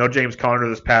things, no James Conner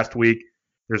this past week.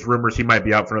 There's rumors he might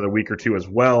be out for another week or two as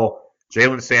well.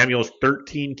 Jalen Samuels,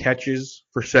 13 catches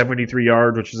for 73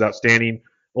 yards, which is outstanding.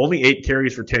 Only 8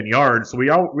 carries for 10 yards. So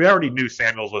we already knew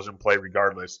Samuels was in play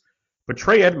regardless. But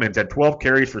Trey Edmonds had 12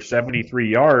 carries for 73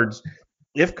 yards.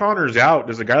 If Conner's out,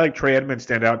 does a guy like Trey Edmonds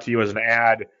stand out to you as an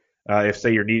ad? If,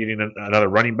 say, you're needing another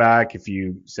running back, if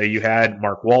you say you had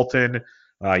Mark Walton,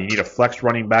 you need a flex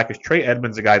running back. Is Trey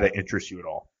Edmonds a guy that interests you at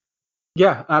all?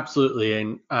 Yeah, absolutely.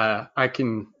 And I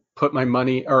can put my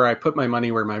money, or I put my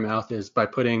money where my mouth is by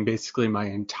putting basically my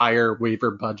entire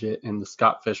waiver budget in the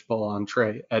Scott Fishbowl on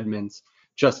Trey Edmonds,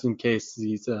 just in case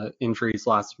these injuries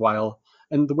last a while.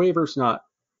 And the waiver's not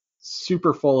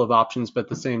super full of options, but at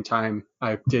the same time,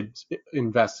 I did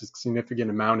invest a significant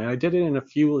amount. And I did it in a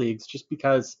few leagues just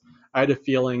because I had a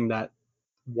feeling that,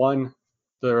 one,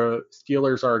 the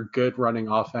Steelers are a good running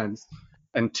offense,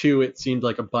 and 2, it seemed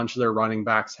like a bunch of their running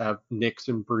backs have nicks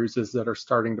and bruises that are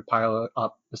starting to pile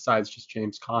up besides just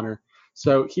James Conner.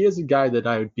 So he is a guy that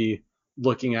I would be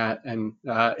looking at, and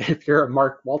if you're a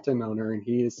Mark Walton owner and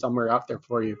he is somewhere out there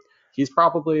for you, he's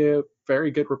probably a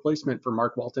very good replacement for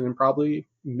Mark Walton, and probably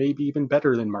maybe even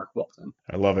better than Mark Walton.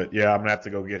 I love it. Yeah, I'm going to have to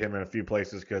go get him in a few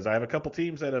places because I have a couple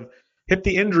teams that have hit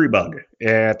the injury bug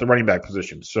at the running back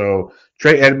position. So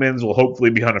Trey Edmonds will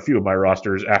hopefully be on a few of my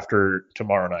rosters after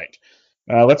tomorrow night.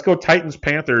 Let's go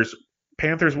Titans-Panthers.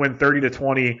 Panthers win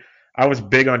 30-20. I was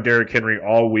big on Derrick Henry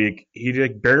all week. He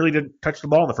barely did touch the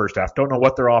ball in the first half. Don't know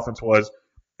what their offense was.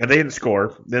 And they didn't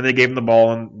score. Then they gave him the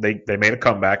ball, and they made a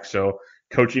comeback. So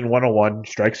coaching 101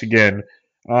 strikes again.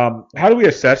 How do we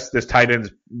assess this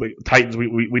Titans?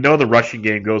 We know the rushing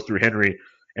game goes through Henry.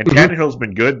 And Tannehill's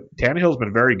been good. Tannehill's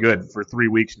been very good for 3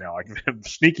 weeks now, like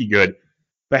sneaky good.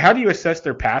 But how do you assess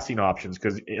their passing options?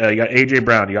 Because you got A.J.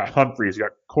 Brown, you got Humphries, you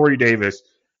got Corey Davis,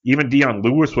 even Dion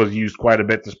Lewis was used quite a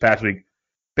bit this past week.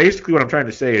 Basically, what I'm trying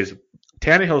to say is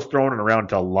Tannehill's throwing it around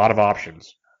to a lot of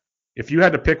options. If you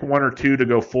had to pick 1 or 2 to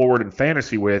go forward in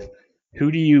fantasy with,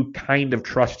 who do you kind of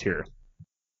trust here?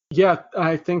 Yeah,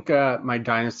 I think my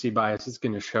dynasty bias is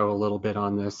going to show a little bit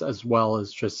on this, as well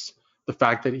as just the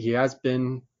fact that he has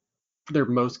been their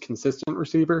most consistent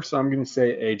receiver. So I'm going to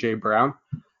say A.J. Brown.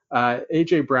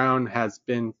 A.J. Brown has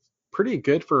been pretty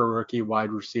good for a rookie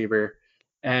wide receiver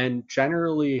and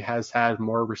generally has had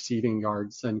more receiving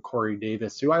yards than Corey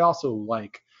Davis, who I also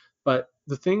like. But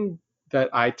the thing that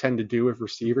I tend to do with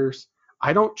receivers,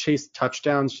 I don't chase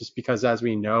touchdowns just because, as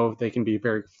we know, they can be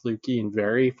very fluky and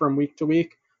vary from week to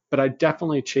week. But I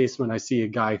definitely chase when I see a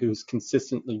guy who's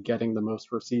consistently getting the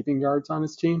most receiving yards on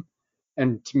his team.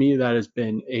 And to me, that has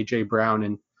been A.J. Brown.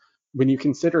 And when you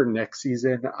consider next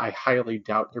season, I highly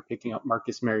doubt they're picking up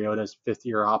Marcus Mariota's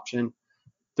fifth-year option.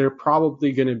 They're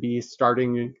probably going to be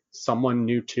starting someone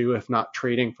new too, if not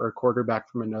trading for a quarterback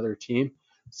from another team.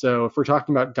 So if we're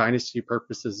talking about dynasty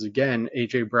purposes, again,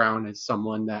 A.J. Brown is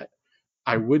someone that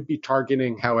I would be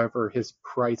targeting. However, his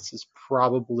price has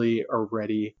probably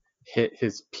already hit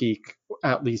his peak,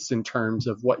 at least in terms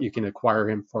of what you can acquire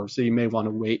him for. So you may want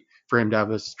to wait for him to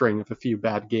have a string of a few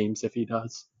bad games if he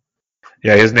does.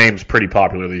 Yeah, his name's pretty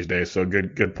popular these days, so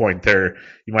good point there.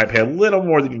 You might pay a little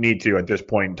more than you need to at this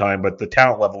point in time, but the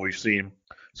talent level we've seen,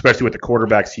 especially with the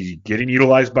quarterbacks he's getting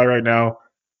utilized by right now,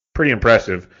 pretty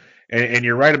impressive. And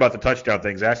you're right about the touchdown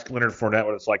things. Ask Leonard Fournette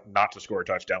what it's like not to score a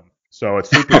touchdown. So it's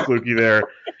super fluky there.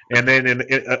 And then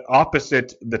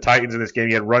opposite the Titans in this game,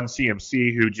 you had Run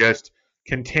CMC, who just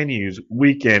continues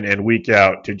week in and week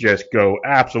out to just go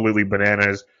absolutely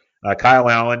bananas. Kyle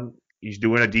Allen, he's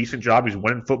doing a decent job. He's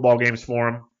winning football games for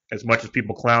him as much as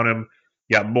people clown him.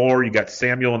 You got Moore, you got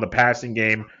Samuel in the passing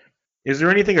game. Is there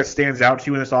anything that stands out to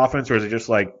you in this offense, or is it just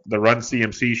like the Run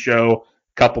CMC show,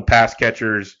 couple pass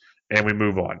catchers, and we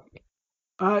move on?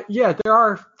 Yeah, there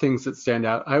are things that stand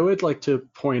out. I would like to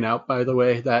point out, by the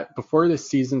way, that before this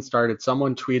season started,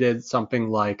 someone tweeted something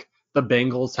like, the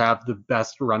Bengals have the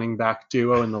best running back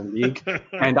duo in the league.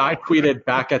 And I tweeted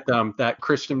back at them that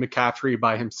Christian McCaffrey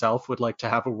by himself would like to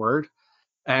have a word.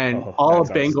 And all of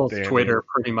Bengals Twitter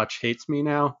pretty much hates me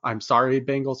now. I'm sorry,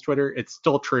 Bengals Twitter. It's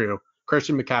still true.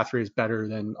 Christian McCaffrey is better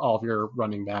than all of your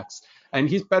running backs. And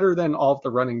he's better than all of the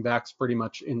running backs pretty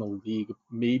much in the league,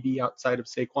 maybe outside of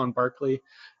Saquon Barkley,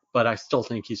 but I still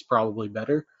think he's probably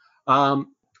better.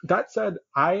 That said,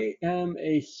 I am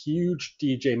a huge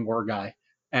DJ Moore guy.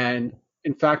 And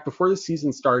in fact, before the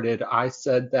season started, I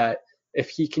said that if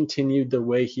he continued the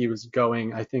way he was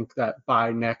going, I think that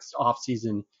by next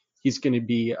offseason, he's going to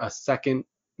be a second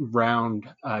round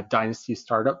dynasty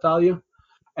startup value.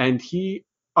 And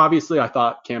obviously, I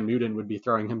thought Cam Newton would be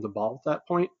throwing him the ball at that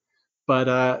point.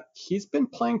 But he's been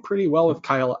playing pretty well with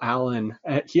Kyle Allen.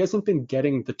 He hasn't been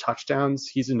getting the touchdowns.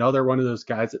 He's another one of those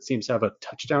guys that seems to have a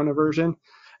touchdown aversion.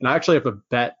 And I actually have a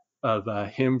bet of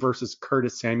him versus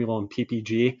Curtis Samuel in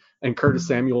PPG. And Curtis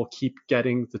Samuel keep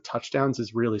getting the touchdowns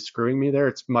is really screwing me there.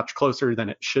 It's much closer than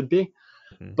it should be.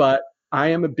 But I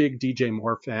am a big DJ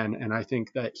Moore fan, and I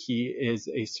think that he is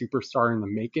a superstar in the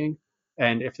making.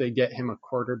 And if they get him a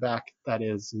quarterback that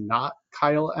is not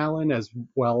Kyle Allen, as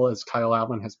well as Kyle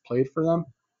Allen has played for them,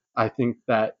 I think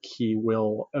that he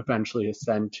will eventually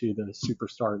ascend to the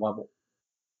superstar level.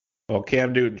 Well,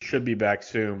 Cam Newton should be back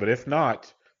soon, but if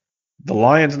not, the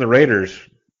Lions and the Raiders,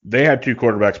 they had two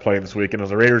quarterbacks playing this weekend as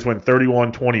the Raiders went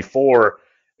 31-24,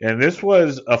 and this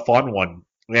was a fun one.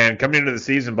 And coming into the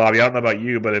season, Bobby, I don't know about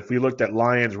you, but if we looked at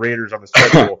Lions, Raiders on the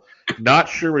schedule, not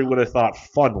sure we would have thought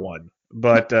fun one.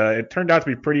 But it turned out to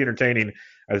be pretty entertaining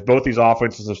as both these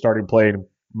offenses have started playing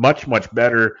much, much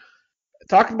better.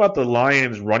 Talking about the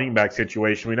Lions running back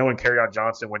situation, we know when Kerryon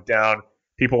Johnson went down,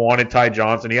 people wanted Ty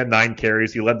Johnson. He had 9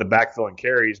 carries. He led the backfill in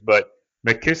carries, but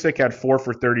McKissick had 4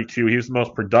 for 32. He was the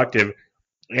most productive,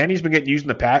 and he's been getting used in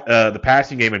the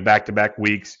passing game in back-to-back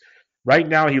weeks. Right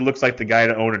now, he looks like the guy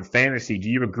to own in fantasy. Do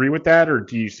you agree with that, or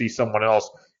do you see someone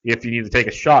else if you need to take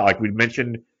a shot? Like we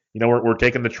mentioned, we're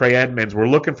taking the Trey Edmonds. We're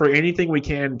looking for anything we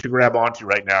can to grab onto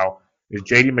right now. Is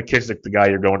J.D. McKissick the guy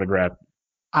you're going to grab?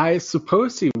 I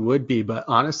suppose he would be, but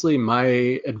honestly, my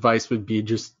advice would be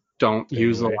just don't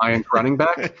use the Lions running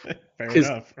back. Fair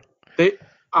enough.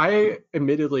 I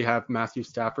admittedly have Matthew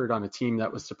Stafford on a team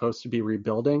that was supposed to be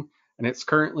rebuilding, and it's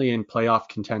currently in playoff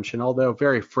contention, although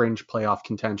very fringe playoff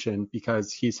contention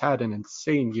because he's had an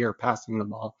insane year passing the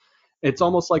ball. It's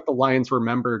almost like the Lions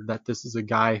remembered that this is a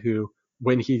guy who,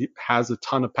 when he has a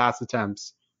ton of pass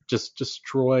attempts, just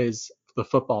destroys the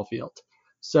football field.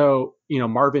 So,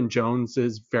 Marvin Jones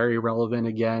is very relevant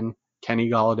again. Kenny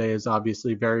Golladay is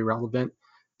obviously very relevant.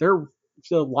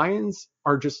 The Lions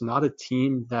are just not a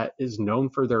team that is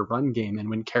known for their run game. And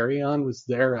when Kerryon was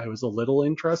there, I was a little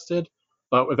interested.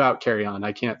 But without Kerryon,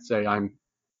 I can't say I'm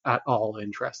at all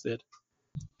interested.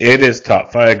 It is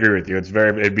tough. I agree with you.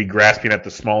 It'd be grasping at the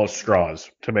smallest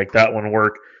straws to make that one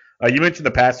work. You mentioned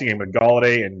the passing game with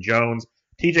Golladay and Jones.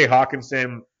 TJ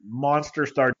Hawkinson, monster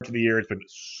start to the year. It's been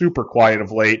super quiet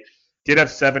of late. Did have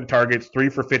 7 targets, 3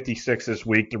 for 56 this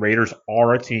week. The Raiders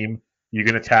are a team you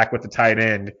can attack with the tight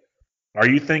end. Are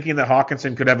you thinking that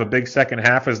Hawkinson could have a big second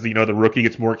half as the rookie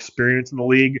gets more experience in the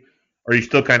league? Or are you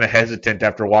still kind of hesitant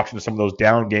after watching some of those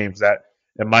down games that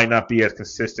it might not be as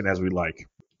consistent as we'd like?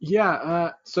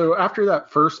 Yeah, so after that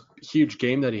first huge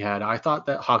game that he had, I thought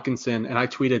that Hawkinson, and I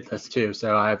tweeted this too,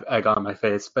 so I have egg on my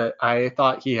face, but I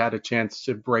thought he had a chance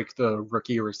to break the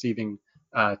rookie receiving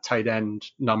tight end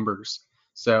numbers.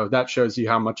 So that shows you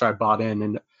how much I bought in.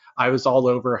 And I was all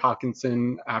over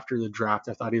Hawkinson after the draft.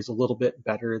 I thought he was a little bit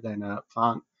better than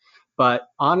Font. But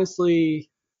honestly,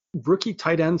 rookie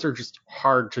tight ends are just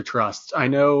hard to trust. I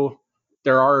know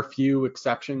there are a few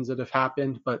exceptions that have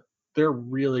happened, but they're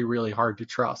really, really hard to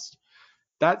trust.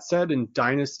 That said, in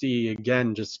Dynasty,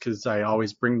 again, just because I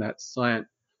always bring that slant,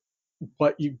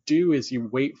 what you do is you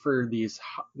wait for the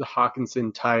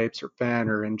Hawkinson types or Fan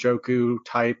or Njoku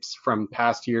types from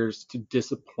past years to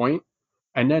disappoint.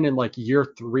 And then in like year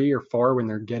 3 or 4, when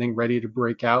they're getting ready to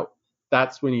break out,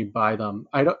 that's when you buy them.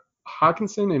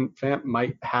 Hawkinson and Fant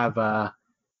might have a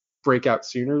breakout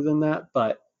sooner than that,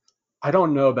 but I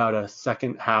don't know about a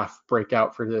second half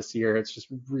breakout for this year. It's just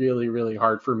really, really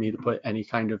hard for me to put any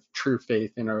kind of true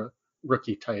faith in a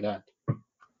rookie tight end.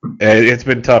 It's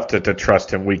been tough to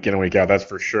trust him week in and week out, that's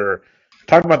for sure.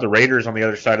 Talking about the Raiders on the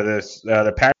other side of this,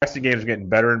 the passing game is getting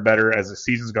better and better as the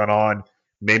season's gone on.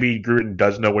 Maybe Gruden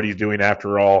does know what he's doing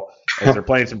after all, as they're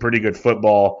playing some pretty good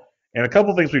football. And a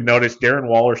couple of things we've noticed, Darren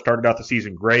Waller started out the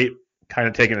season great, kind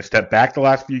of taking a step back the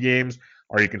last few games.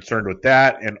 Are you concerned with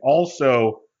that? And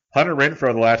also, Hunter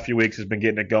Renfrow the last few weeks has been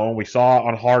getting it going. We saw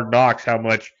on Hard Knocks how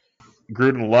much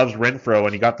Gruden loves Renfrow,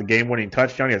 and he got the game-winning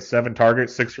touchdown. He had 7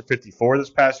 targets, 6 for 54 this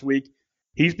past week.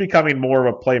 He's becoming more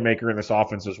of a playmaker in this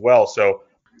offense as well. So,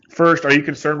 first, are you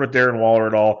concerned with Darren Waller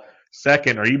at all?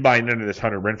 Second, are you buying into this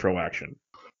Hunter Renfrow action?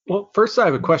 Well, first, I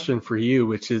have a question for you,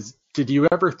 which is, did you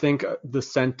ever think the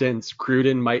sentence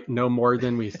Gruden might know more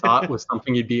than we thought was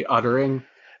something you'd be uttering?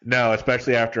 No,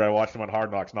 especially after I watched him on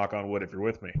Hard Knocks, knock on wood if you're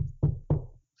with me.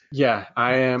 Yeah,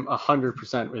 I am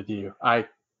 100% with you. I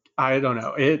don't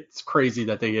know. It's crazy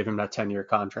that they gave him that 10-year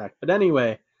contract. But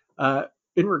anyway,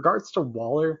 in regards to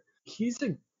Waller, he's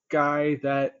a guy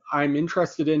that I'm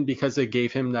interested in because they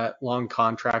gave him that long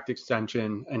contract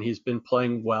extension and he's been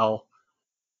playing well.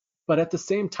 But at the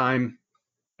same time,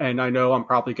 and I know I'm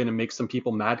probably going to make some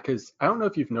people mad because I don't know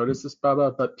if you've noticed this,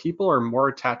 Bubba, but people are more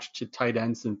attached to tight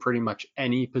ends than pretty much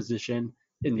any position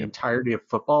in the entirety of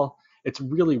football. It's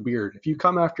really weird. If you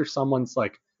come after someone's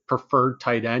like preferred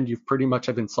tight end, you've pretty much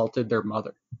have insulted their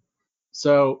mother.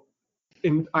 So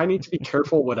I need to be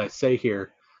careful what I say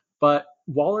here, but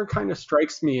Waller kind of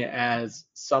strikes me as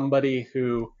somebody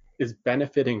who is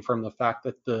benefiting from the fact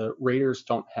that the Raiders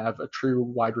don't have a true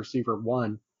wide receiver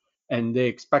one, and they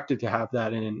expected to have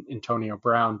that in Antonio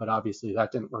Brown, but obviously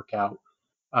that didn't work out.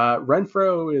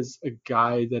 Renfrow is a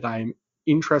guy that I'm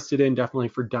interested in, definitely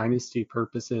for dynasty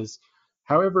purposes.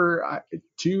 However,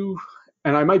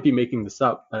 and I might be making this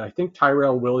up, but I think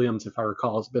Tyrell Williams, if I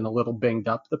recall, has been a little banged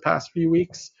up the past few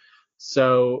weeks.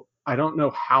 So I don't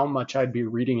know how much I'd be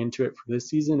reading into it for this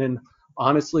season. And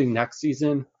honestly, next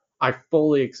season, I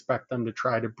fully expect them to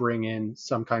try to bring in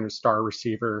some kind of star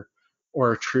receiver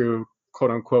or a true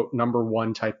quote unquote number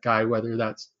one type guy, whether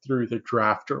that's through the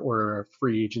draft or a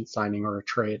free agent signing or a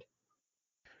trade.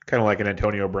 Kind of like an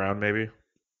Antonio Brown, maybe.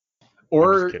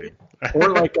 Or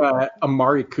like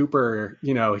Amari Cooper,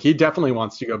 he definitely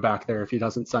wants to go back there if he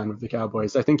doesn't sign with the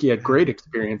Cowboys. I think he had great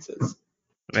experiences.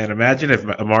 Man, imagine if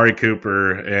Amari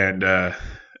Cooper and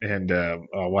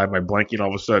why am I blanking all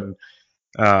of a sudden?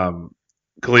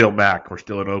 Khalil Mack were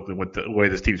still in Oakland with the way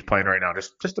this team's playing right now.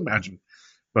 Just imagine.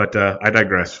 But I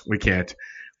digress. We can't.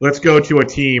 Let's go to a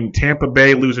team. Tampa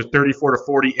Bay loses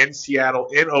 34-40 in Seattle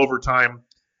in overtime.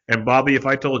 And Bobby, if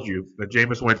I told you that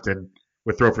Jameis Winston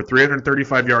would throw for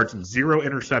 335 yards and 0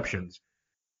 interceptions,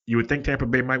 you would think Tampa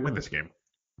Bay might win this game.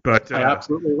 But I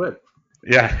absolutely would.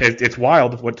 Yeah, it's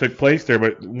wild what took place there.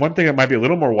 But one thing that might be a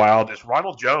little more wild is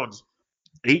Ronald Jones,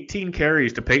 18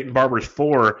 carries to Peyton Barber's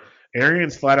 4.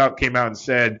 Arians flat out came out and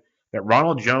said that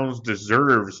Ronald Jones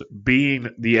deserves being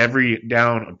the every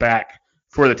down back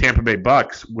for the Tampa Bay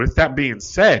Bucks. With that being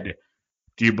said,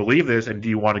 do you believe this, and do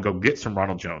you want to go get some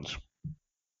Ronald Jones?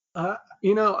 I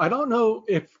don't know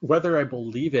whether I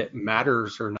believe it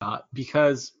matters or not,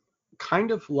 because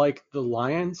kind of like the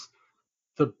Lions,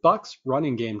 the Bucks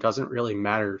running game doesn't really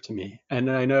matter to me. And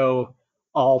I know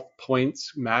all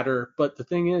points matter, but the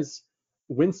thing is,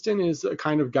 Winston is a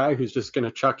kind of guy who's just going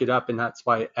to chuck it up, and that's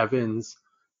why Evans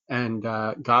and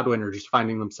Godwin are just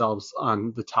finding themselves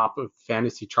on the top of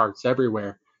fantasy charts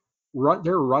everywhere.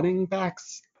 Their running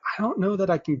backs, I don't know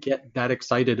that I can get that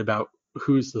excited about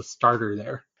who's the starter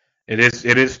there. It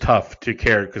is tough to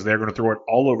care because they're going to throw it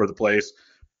all over the place.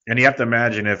 And you have to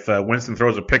imagine if Winston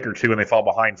throws a pick or two and they fall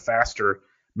behind faster,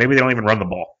 maybe they don't even run the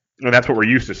ball. And that's what we're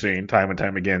used to seeing time and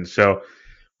time again. So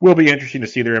will be interesting to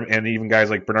see there. And even guys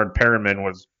like Bernard Perriman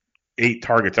was 8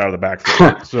 targets out of the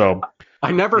backfield. So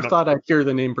I never thought I'd hear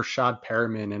the name Brashad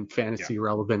Perriman in fantasy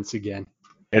relevance again.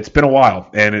 It's been a while,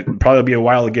 and it'll probably be a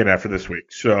while again after this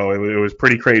week. So it was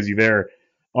pretty crazy there.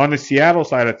 On the Seattle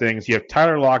side of things, you have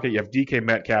Tyler Lockett, you have DK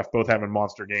Metcalf, both having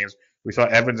monster games. We saw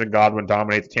Evans and Godwin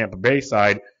dominate the Tampa Bay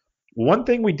side. One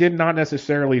thing we did not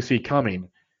necessarily see coming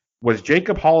was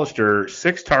Jacob Hollister,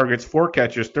 6 targets, 4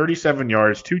 catches, 37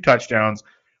 yards, 2 touchdowns,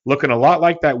 looking a lot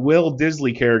like that Will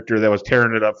Disley character that was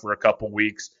tearing it up for a couple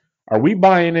weeks. Are we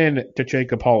buying in to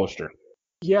Jacob Hollister?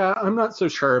 Yeah, I'm not so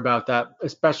sure about that,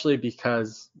 especially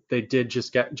because they did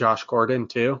just get Josh Gordon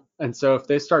too. And so if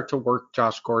they start to work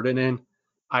Josh Gordon in,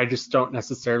 I just don't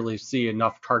necessarily see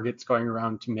enough targets going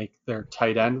around to make their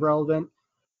tight end relevant.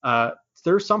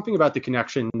 There's something about the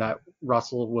connection that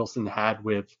Russell Wilson had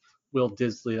with Will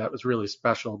Disley that was really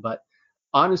special. But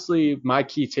honestly, my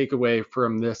key takeaway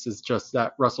from this is just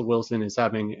that Russell Wilson is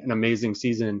having an amazing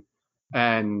season.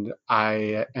 And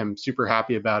I am super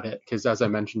happy about it because, as I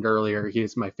mentioned earlier, he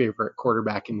is my favorite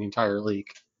quarterback in the entire league.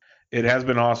 It has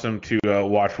been awesome to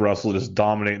watch Russell just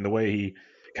dominate in the way he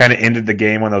kind of ended the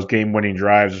game on those game-winning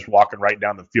drives, just walking right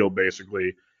down the field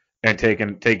basically and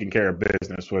taking care of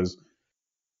business.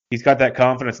 He's got that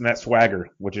confidence and that swagger,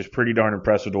 which is pretty darn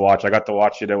impressive to watch. I got to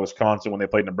watch it at Wisconsin when they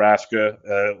played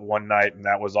Nebraska one night, and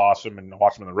that was awesome. And I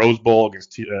watched him in the Rose Bowl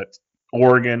against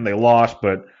Oregon. They lost,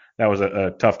 but that was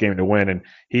a tough game to win. And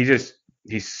he's just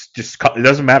it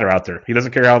doesn't matter out there. He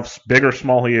doesn't care how big or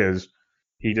small he is.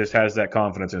 He just has that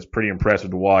confidence, and it's pretty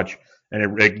impressive to watch.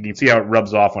 And you can see how it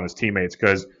rubs off on his teammates,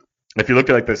 because if you look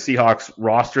at like the Seahawks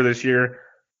roster this year,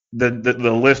 the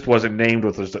list wasn't named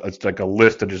with it's like a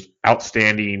list of just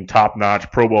outstanding, top-notch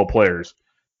Pro Bowl players,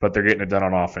 but they're getting it done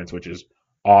on offense, which is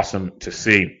awesome to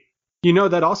see. You know,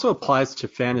 that also applies to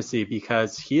fantasy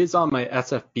because he is on my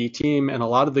SFB team, and a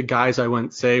lot of the guys I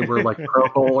wouldn't say were like Pro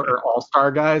Bowl or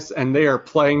All-Star guys, and they are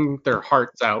playing their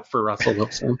hearts out for Russell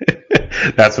Wilson.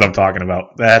 That's what I'm talking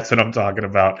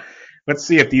about. Let's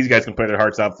see if these guys can play their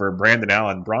hearts out for Brandon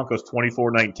Allen. Broncos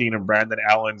 24-19 and Brandon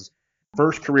Allen's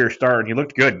first career start, and he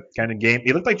looked good.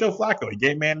 He looked like Joe Flacco. He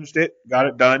game managed it, got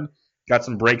it done, got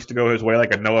some breaks to go his way,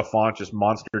 like a Noah Fant just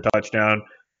monster touchdown.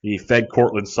 He fed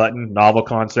Cortland Sutton, novel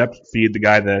concept, feed the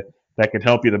guy that can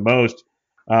help you the most.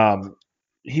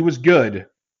 He was good.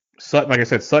 Sutton, like I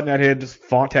said, Sutton had his,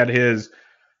 Fant had his.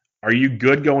 Are you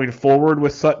good going forward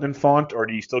with Sutton and Fant, or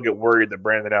do you still get worried that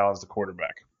Brandon Allen's the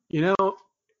quarterback? You know,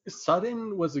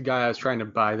 Sutton was a guy I was trying to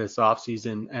buy this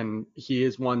offseason, and he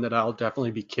is one that I'll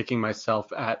definitely be kicking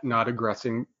myself at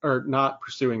not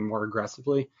pursuing more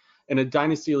aggressively. In a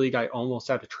dynasty league, I almost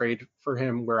had a trade for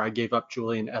him where I gave up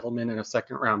Julian Edelman in a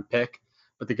second-round pick,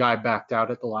 but the guy backed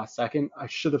out at the last second. I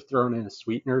should have thrown in a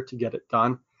sweetener to get it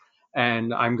done,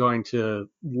 and I'm going to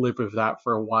live with that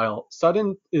for a while.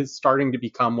 Sutton is starting to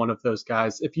become one of those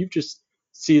guys. If you just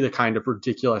see the kind of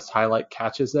ridiculous highlight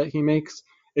catches that he makes,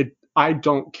 I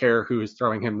don't care who is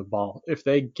throwing him the ball. If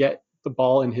they get the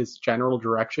ball in his general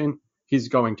direction, he's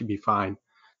going to be fine.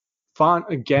 Fant,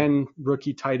 again,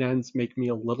 rookie tight ends make me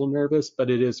a little nervous, but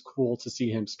it is cool to see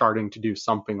him starting to do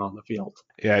something on the field.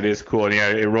 Yeah, it is cool. And yeah,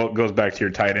 it goes back to your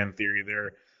tight end theory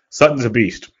there. Sutton's a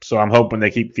beast, so I'm hoping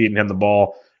they keep feeding him the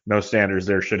ball. No Sanders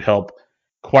there should help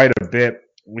quite a bit.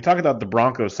 When we talk about the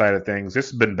Broncos side of things, this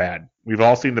has been bad. We've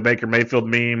all seen the Baker Mayfield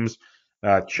memes.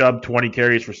 Chubb, 20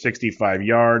 carries for 65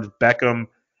 yards. Beckham,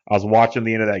 I was watching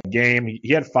the end of that game.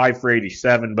 He had 5 for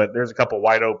 87, but there's a couple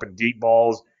wide open deep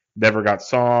balls. Never got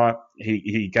saw.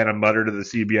 He kind of muttered to the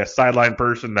CBS sideline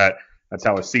person that's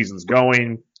how his season's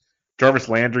going. Jarvis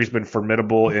Landry's been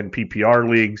formidable in PPR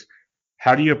leagues.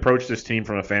 How do you approach this team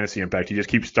from a fantasy impact? Do you just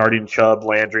keep starting Chubb,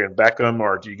 Landry, and Beckham,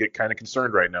 or do you get kind of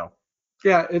concerned right now?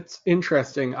 Yeah, it's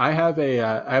interesting. I have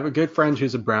a good friend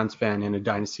who's a Browns fan in a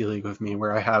dynasty league with me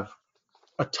where I have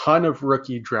a ton of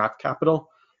rookie draft capital.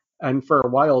 And for a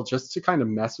while, just to kind of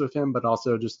mess with him, but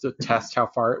also just to test how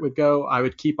far it would go, I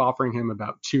would keep offering him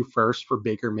about 2 firsts for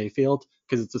Baker Mayfield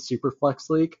because it's a super flex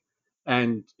league,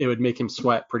 and it would make him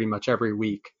sweat pretty much every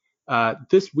week.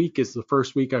 This week is the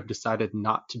first week I've decided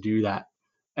not to do that.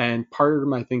 And part of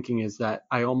my thinking is that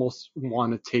I almost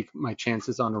want to take my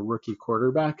chances on a rookie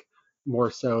quarterback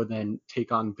more so than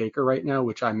take on Baker right now,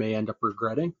 which I may end up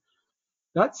regretting.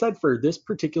 That said, for this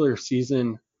particular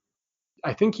season,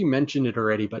 I think you mentioned it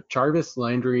already, but Jarvis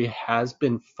Landry has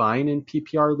been fine in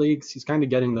PPR leagues. He's kind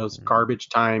of getting those garbage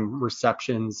time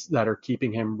receptions that are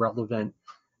keeping him relevant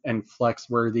and flex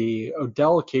worthy.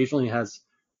 Odell occasionally has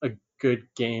a good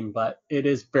game, but it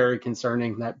is very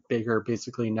concerning that Baker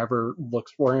basically never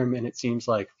looks for him. And it seems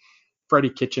like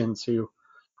Freddie Kitchens, who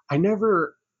I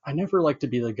never like to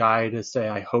be the guy to say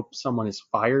I hope someone is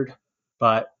fired,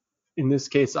 but in this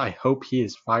case, I hope he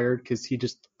is fired because he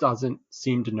just doesn't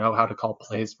seem to know how to call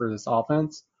plays for this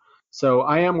offense. So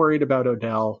I am worried about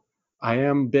Odell. I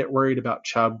am a bit worried about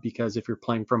Chubb because if you're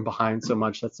playing from behind so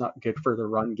much, that's not good for the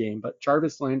run game. But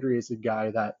Jarvis Landry is a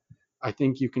guy that I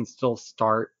think you can still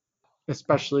start,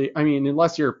 especially, I mean,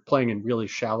 unless you're playing in really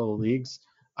shallow leagues.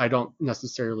 I don't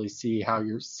necessarily see how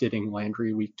you're sitting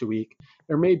Landry week to week.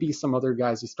 There may be some other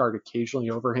guys who start occasionally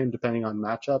over him depending on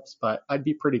matchups, but I'd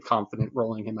be pretty confident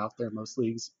rolling him out there most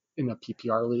leagues in a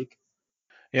PPR league.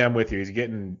 Yeah, I'm with you. He's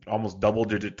getting almost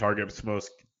double-digit targets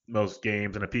most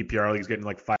games. In a PPR league, he's getting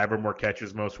like 5 or more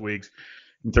catches most weeks.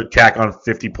 To tack on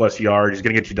 50-plus yards, he's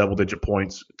going to get you double-digit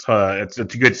points. It's a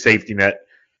good safety net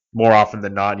more often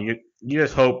than not. And you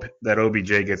just hope that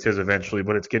OBJ gets his eventually,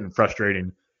 but it's getting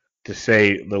frustrating to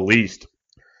say the least.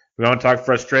 We want to talk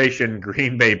frustration.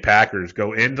 Green Bay Packers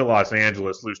go into Los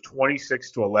Angeles, lose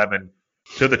 26-11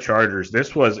 to the Chargers.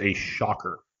 This was a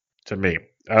shocker to me.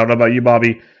 I don't know about you,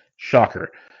 Bobby.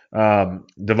 Shocker.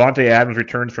 Devontae Adams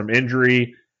returns from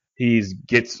injury. He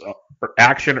gets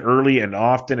action early and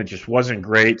often. It just wasn't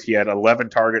great. He had 11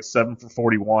 targets, 7 for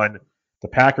 41. The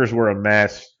Packers were a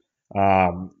mess.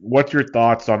 What's your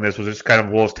thoughts on this? Was this kind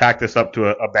of, we'll tack this up to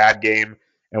a bad game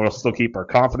and we'll still keep our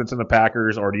confidence in the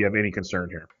Packers, or do you have any concern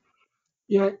here?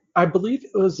 Yeah, I believe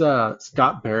it was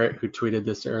Scott Barrett who tweeted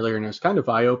this earlier, and it was kind of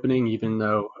eye-opening, even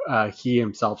though he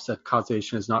himself said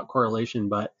causation is not correlation.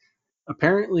 But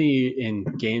apparently in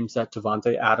games that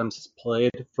Devontae Adams has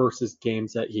played versus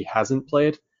games that he hasn't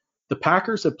played, the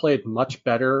Packers have played much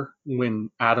better when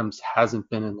Adams hasn't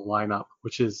been in the lineup,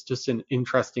 which is just an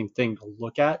interesting thing to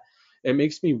look at. It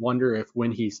makes me wonder if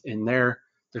when he's in there,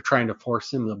 they're trying to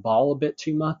force him the ball a bit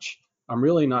too much. I'm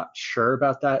really not sure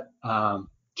about that.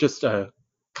 Just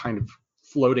kind of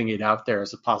floating it out there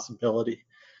as a possibility.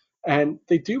 And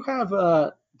they do have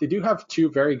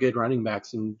 2 very good running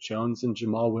backs in Jones and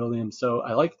Jamal Williams. So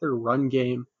I like their run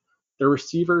game. Their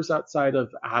receivers outside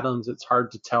of Adams, it's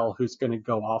hard to tell who's going to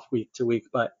go off week to week,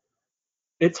 but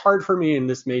it's hard for me, and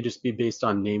this may just be based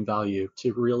on name value,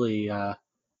 to really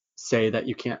say that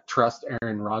you can't trust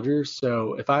Aaron Rodgers.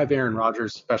 So if I have Aaron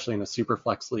Rodgers, especially in a super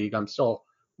flex league, I'm still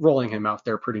rolling him out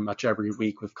there pretty much every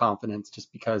week with confidence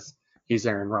just because he's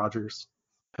Aaron Rodgers.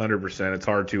 100%. It's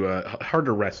hard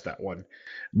to rest that one.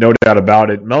 No doubt about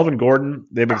it. Melvin Gordon,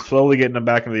 they've been slowly getting him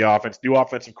back into the offense. New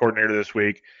offensive coordinator this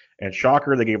week. And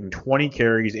shocker, they gave him 20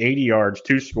 carries, 80 yards,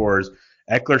 2 scores.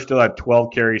 Eckler still had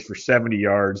 12 carries for 70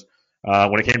 yards.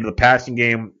 When it came to the passing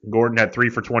game, Gordon had 3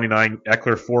 for 29,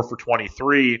 Eckler 4 for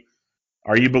 23.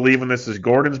 Are you believing this is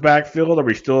Gordon's backfield? Are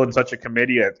we still in such a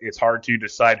committee it's hard to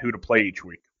decide who to play each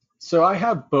week? So I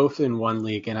have both in one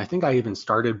league, and I think I even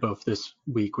started both this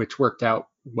week, which worked out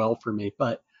well for me.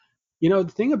 But, the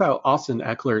thing about Austin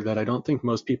Eckler that I don't think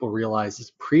most people realize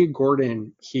is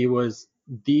pre-Gordon, he was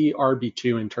the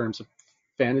RB2 in terms of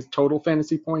total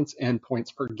fantasy points and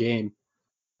points per game.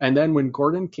 And then when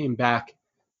Gordon came back,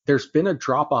 there's been a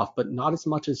drop-off, but not as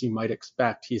much as you might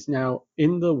expect. He's now,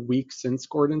 in the week since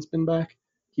Gordon's been back,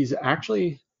 he's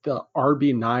actually the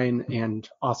RB9 and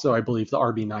also, I believe, the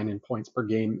RB9 in points per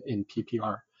game in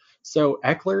PPR. So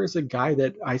Eckler is a guy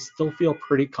that I still feel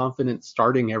pretty confident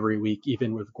starting every week,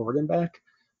 even with Gordon back.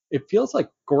 It feels like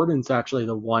Gordon's actually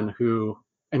the one who,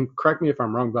 and correct me if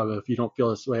I'm wrong, Bubba, if you don't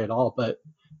feel this way at all, but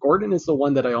Gordon is the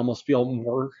one that I almost feel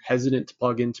more hesitant to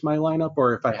plug into my lineup,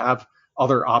 or if I have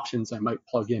other options, I might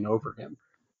plug in over him.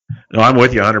 No, I'm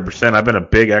with you 100%. I've been a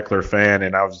big Eckler fan,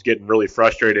 and I was getting really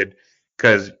frustrated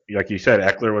because, like you said,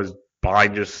 Eckler was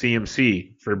behind just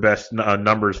CMC for best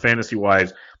numbers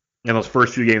fantasy-wise. In those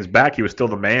first few games back, he was still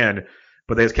the man,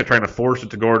 but they just kept trying to force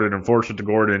it to Gordon,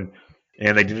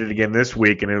 and they did it again this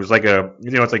week, and it was like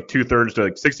it's like 2/3 to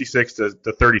like 66 to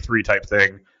 33 type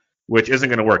thing, which isn't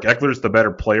going to work. Eckler's the better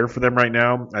player for them right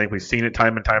now. I think we've seen it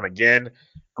time and time again.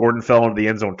 Gordon fell into the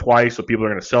end zone twice, so people are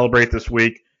going to celebrate this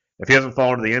week. If he hasn't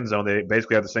fallen into the end zone, they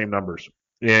basically have the same numbers.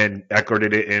 And Eckler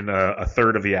did it in a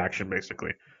third of the action,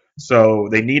 basically. So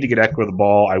they need to get Eckler the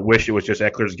ball. I wish it was just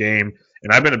Eckler's game.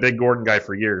 And I've been a big Gordon guy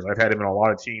for years. I've had him in a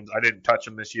lot of teams. I didn't touch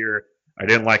him this year. I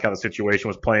didn't like how the situation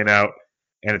was playing out,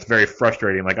 and it's very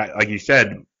frustrating. Like you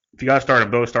said, if you got to start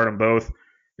them both, start them both.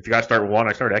 If you got to start one,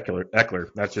 I start Eckler.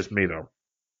 That's just me, though.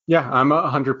 Yeah, I'm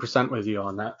 100% with you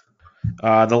on that.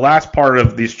 The last part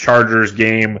of these Chargers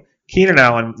game, Keenan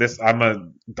Allen. I'm a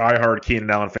diehard Keenan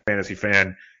Allen fantasy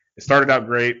fan. It started out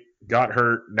great, got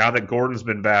hurt. Now that Gordon's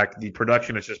been back, the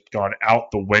production has just gone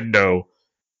out the window.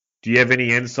 Do you have any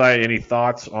insight, any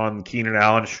thoughts on Keenan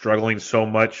Allen struggling so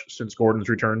much since Gordon's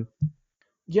return?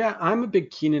 Yeah, I'm a big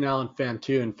Keenan Allen fan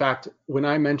too. In fact, when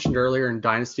I mentioned earlier in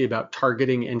Dynasty about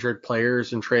targeting injured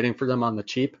players and trading for them on the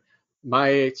cheap,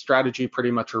 my strategy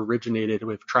pretty much originated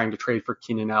with trying to trade for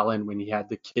Keenan Allen when he had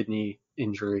the kidney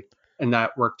injury, and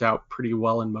that worked out pretty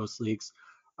well in most leagues.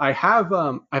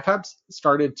 I've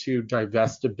started to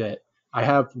divest a bit. I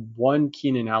have one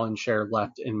Keenan Allen share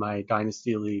left in my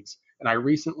Dynasty leagues, and I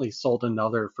recently sold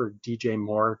another for DJ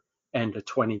Moore and a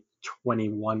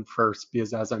 2021 first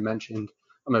because, as I mentioned,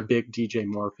 I'm a big DJ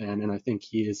Moore fan, and I think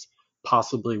he is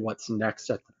possibly what's next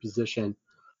at the position.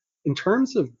 In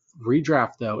terms of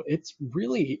redraft, though, it's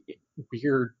really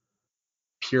weird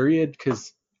period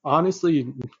because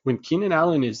honestly, when Keenan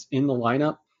Allen is in the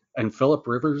lineup and Phillip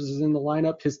Rivers is in the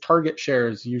lineup, his target share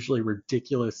is usually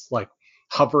ridiculous, like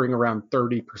hovering around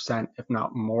 30%, if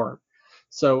not more.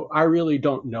 So I really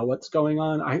don't know what's going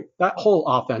on. That whole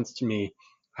offense to me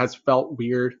has felt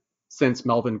weird since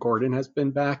Melvin Gordon has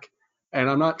been back. And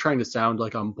I'm not trying to sound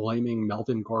like I'm blaming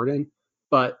Melvin Gordon,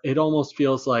 but it almost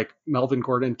feels like Melvin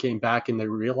Gordon came back and they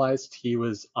realized he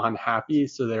was unhappy,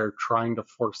 so they're trying to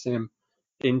force him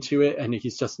into it, and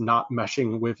he's just not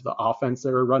meshing with the offense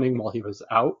they were running while he was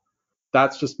out.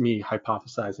 That's just me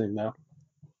hypothesizing, though.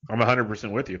 I'm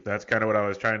 100% with you. That's kind of what I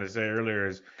was trying to say earlier.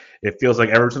 Is it feels like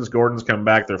ever since Gordon's come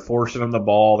back, they're forcing him the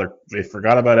ball. They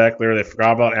forgot about Eckler. They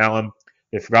forgot about Allen.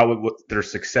 They forgot what their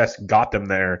success got them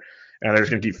there, and they're just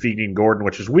going to keep feeding Gordon,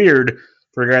 which is weird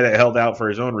for a guy that held out for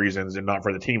his own reasons and not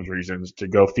for the team's reasons to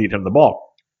go feed him the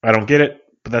ball. I don't get it,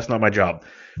 but that's not my job.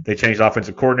 They changed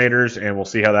offensive coordinators, and we'll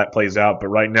see how that plays out. But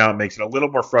right now, it makes it a little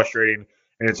more frustrating,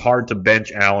 and it's hard to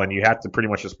bench Allen. You have to pretty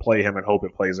much just play him and hope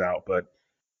it plays out. But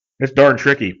it's darn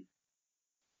tricky.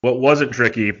 What wasn't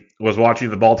tricky was watching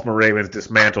the Baltimore Ravens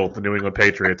dismantle the New England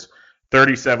Patriots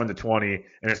 37-20.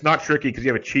 And it's not tricky because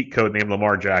you have a cheat code named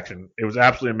Lamar Jackson. It was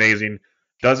absolutely amazing.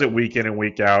 Does it week in and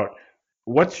week out.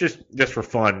 What's just for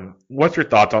fun, what's your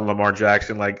thoughts on Lamar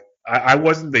Jackson? Like, I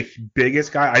wasn't the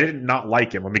biggest guy. I did not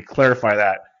like him. Let me clarify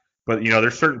that. But,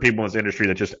 there's certain people in this industry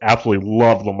that just absolutely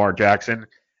love Lamar Jackson.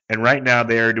 And right now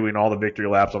they are doing all the victory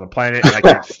laps on the planet. And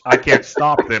I can't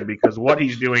stop them because what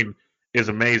he's doing is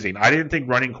amazing. I didn't think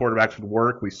running quarterbacks would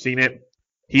work. We've seen it.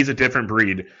 He's a different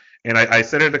breed. And I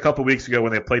said it a couple weeks ago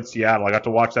when they played Seattle. I got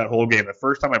to watch that whole game. The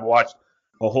first time I've watched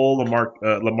a whole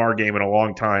Lamar game in a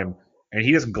long time. And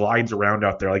he just glides around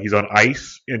out there like he's on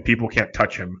ice and people can't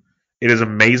touch him. It is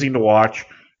amazing to watch.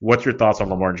 What's your thoughts on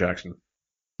Lamar Jackson?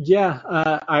 Yeah,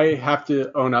 I have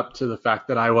to own up to the fact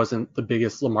that I wasn't the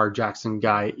biggest Lamar Jackson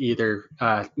guy either.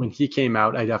 When he came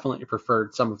out, I definitely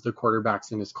preferred some of the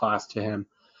quarterbacks in his class to him.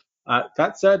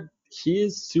 That said, he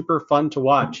is super fun to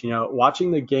watch.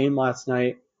 Watching the game last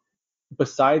night,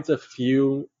 besides a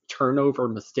few turnover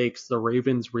mistakes, the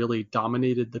Ravens really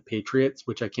dominated the Patriots,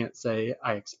 which I can't say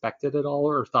I expected at all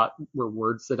or thought were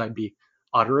words that I'd be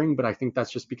uttering, but I think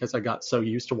that's just because I got so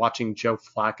used to watching Joe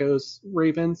Flacco's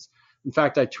Ravens. In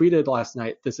fact, I tweeted last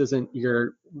night, this isn't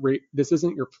your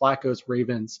Flacco's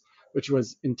Ravens, which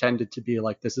was intended to be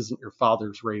like, this isn't your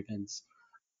father's Ravens.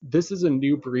 This is a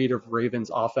new breed of Ravens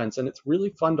offense, and it's really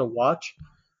fun to watch.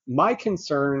 My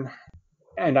concern,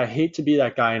 and I hate to be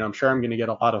that guy, and I'm sure I'm going to get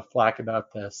a lot of flack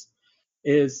about this,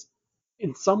 is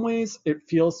in some ways it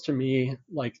feels to me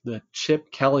like the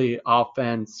Chip Kelly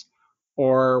offense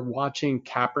or watching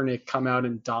Kaepernick come out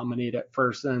and dominate at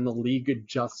first and then the league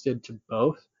adjusted to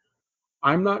both.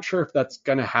 I'm not sure if that's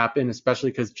going to happen, especially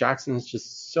because Jackson is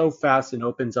just so fast and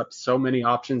opens up so many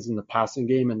options in the passing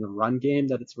game and the run game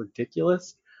that it's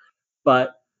ridiculous.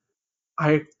 But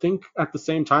I think at the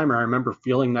same time, I remember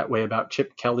feeling that way about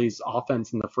Chip Kelly's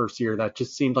offense in the first year. That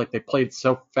just seemed like they played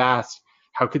so fast.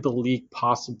 How could the league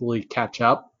possibly catch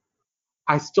up?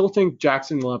 I still think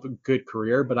Jackson will have a good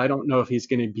career, but I don't know if he's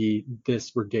going to be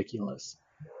this ridiculous.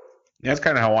 That's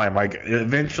kind of how I am. Like,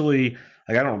 eventually,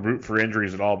 I don't root for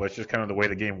injuries at all, but it's just kind of the way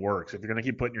the game works. If you're going to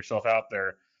keep putting yourself out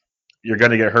there, you're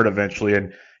going to get hurt eventually.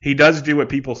 And he does do what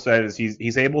people said is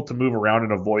he's able to move around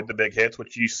and avoid the big hits,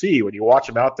 which you see when you watch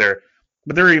him out there.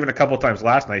 But there were even a couple of times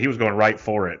last night he was going right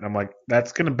for it. And I'm like,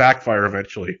 that's going to backfire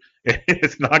eventually.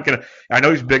 It's not going to – I know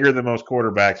he's bigger than most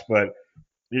quarterbacks, but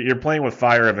you're playing with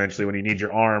fire eventually when you need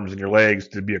your arms and your legs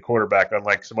to be a quarterback,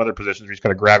 unlike some other positions where you just got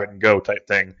to grab it and go type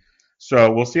thing.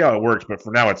 So we'll see how it works. But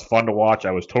for now, it's fun to watch.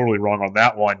 I was totally wrong on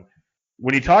that one.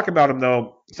 When you talk about him,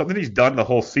 though, something he's done the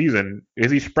whole season is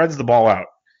he spreads the ball out.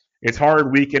 it's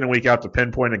hard week in and week out to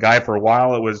pinpoint a guy. For a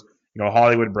while, it was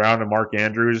Hollywood Brown and Mark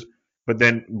Andrews, but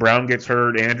then Brown gets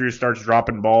hurt, Andrews starts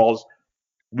dropping balls.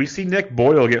 We see Nick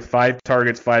Boyle get 5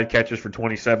 targets, 5 catches for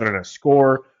 27 and a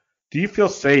score. Do you feel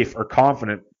safe or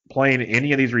confident playing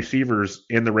any of these receivers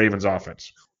in the Ravens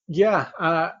offense? Yeah,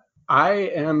 I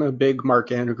am a big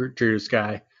Mark Andrews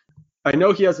guy. I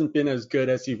know he hasn't been as good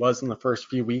as he was in the first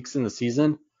few weeks in the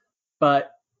season,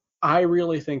 but I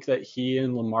really think that he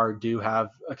and Lamar do have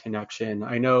a connection.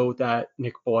 I know that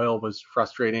Nick Boyle was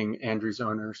frustrating Andrews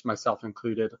owners, myself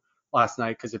included, last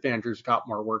night, because if Andrews got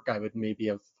more work, I would maybe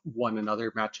have won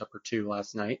another matchup or two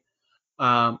last night.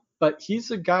 But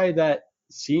he's a guy that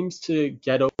seems to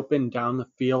get open down the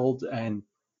field, and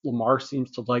Lamar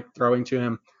seems to like throwing to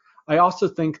him. I also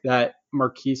think that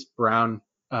Marquise Brown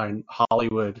and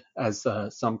Hollywood, as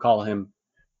some call him,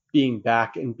 being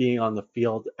back and being on the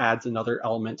field adds another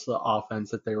element to the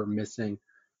offense that they were missing.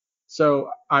 So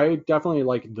I definitely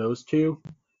like those two.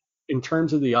 In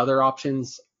terms of the other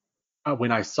options,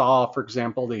 when I saw, for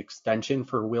example, the extension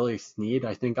for Willie Snead,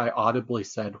 I think I audibly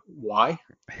said, why?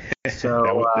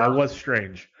 So that was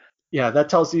strange. Yeah, that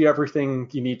tells you everything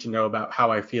you need to know about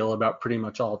how I feel about pretty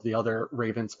much all of the other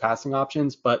Ravens passing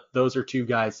options. But those are two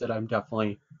guys that I'm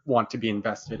definitely want to be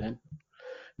invested in.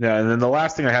 Yeah, and then the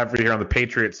last thing I have for you here on the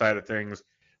Patriot side of things,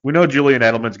 we know Julian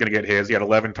Edelman's going to get his. He had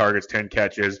 11 targets, 10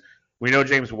 catches. We know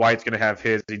James White's going to have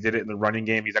his. He did it in the running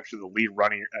game. He's actually the lead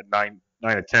running at nine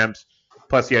attempts.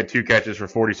 Plus, he had 2 catches for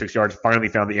 46 yards. Finally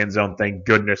found the end zone, thank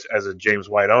goodness, as a James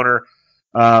White owner.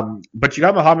 But you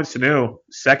got Mohamed Sanu,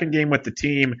 second game with the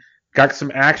team. Got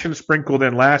some action sprinkled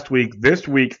in last week. This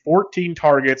week, 14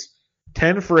 targets,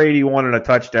 10 for 81 and a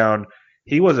touchdown.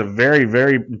 He was a very,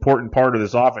 very important part of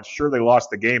this offense. Sure, they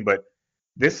lost the game, but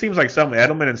this seems like some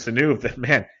Edelman and Sanu.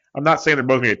 Man, I'm not saying they're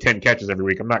both going to get 10 catches every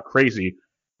week. I'm not crazy.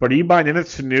 But are you buying in that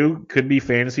Sanu could be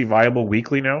fantasy viable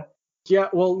weekly now? Yeah,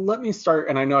 well, let me start.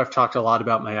 And I know I've talked a lot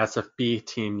about my SFB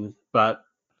team, but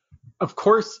of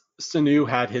course, Sanu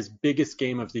had his biggest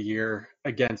game of the year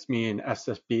against me in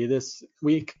SFB this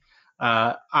week.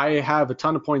 I have a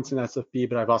ton of points in SFB,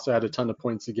 but I've also had a ton of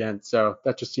points against. So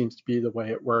that just seems to be the way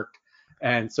it worked.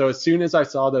 And so as soon as I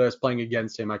saw that I was playing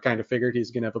against him, I kind of figured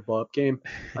he's going to have a blow-up game.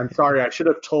 I'm sorry, I should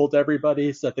have told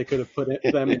everybody so that they could have put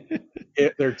them in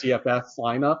their DFS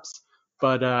lineups.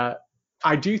 But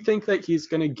I do think that he's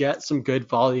going to get some good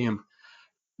volume.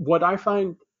 What I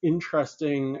find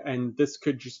interesting, and this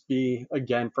could just be,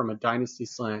 again, from a dynasty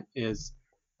slant, is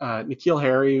N'Keal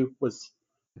Harry was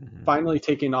finally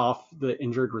taken off the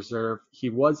injured reserve.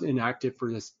 He was inactive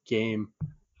for this game.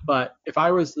 But if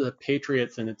I was the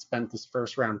Patriots and had spent this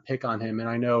first-round pick on him, and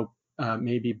I know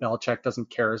maybe Belichick doesn't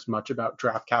care as much about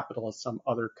draft capital as some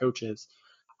other coaches,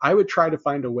 I would try to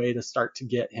find a way to start to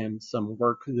get him some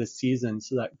work this season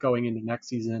so that going into next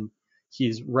season,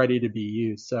 he's ready to be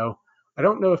used. So I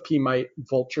don't know if he might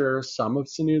vulture some of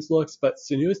Sanu's looks, but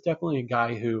Sanu is definitely a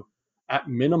guy who, at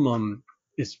minimum,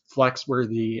 is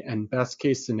flex-worthy, and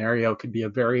best-case scenario could be a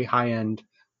very high-end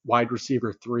wide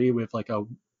receiver 3 with like a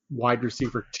wide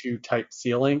receiver 2 type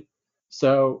ceiling.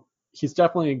 So he's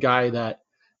definitely a guy that,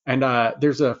 and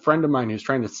there's a friend of mine who's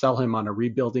trying to sell him on a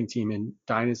rebuilding team in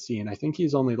Dynasty, and I think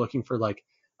he's only looking for like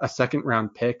a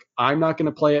second-round pick. I'm not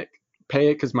going to pay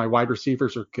it because my wide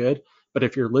receivers are good, but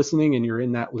if you're listening and you're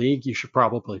in that league, you should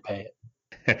probably pay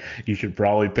it. You should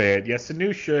probably pay it. Yes,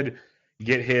 Sanu should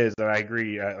get his, and I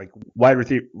agree, like wide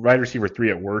receiver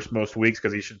 3 at worst most weeks,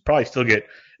 because he should probably still get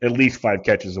at least 5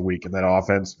 catches a week in that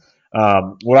offense.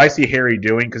 What I see Harry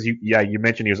doing, because you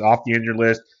mentioned he was off the injured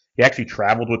list. He actually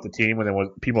traveled with the team when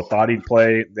people thought he'd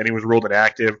play. Then he was ruled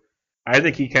inactive. I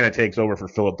think he kind of takes over for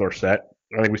Philip Dorsett.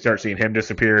 I think we start seeing him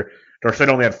disappear. Dorsett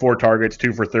only had 4 targets,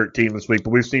 2 for 13 this week,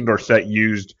 but we've seen Dorsett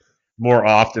used more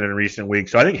often in recent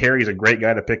weeks. So I think Harry's a great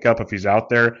guy to pick up if he's out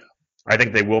there. I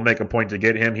think they will make a point to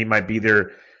get him. He might be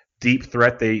their deep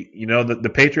threat.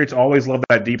 The Patriots always love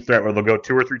that deep threat where they'll go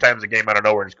 2 or 3 times a game out of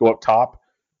nowhere and just go up top.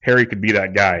 Harry could be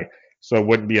that guy. So it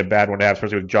wouldn't be a bad one to have,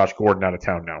 especially with Josh Gordon out of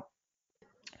town now.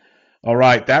 All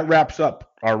right, that wraps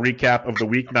up our recap of the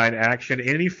Week 9 action.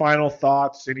 Any final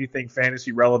thoughts, anything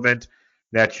fantasy relevant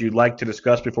that you'd like to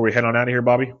discuss before we head on out of here,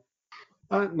 Bobby?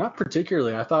 Not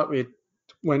particularly. I thought we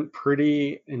went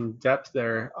pretty in depth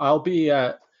there.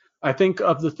 I think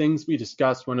of the things we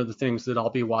discussed, one of the things that I'll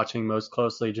be watching most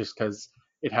closely, just because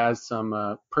it has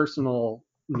some personal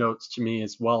notes to me,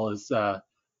 as well as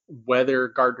whether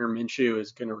Gardner Minshew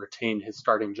is going to retain his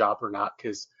starting job or not,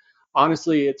 because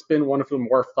honestly, it's been one of the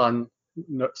more fun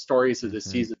stories of the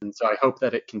season, so I hope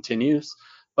that it continues.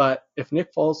 But if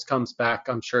Nick Foles comes back,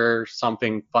 I'm sure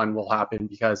something fun will happen,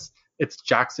 because it's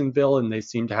Jacksonville and they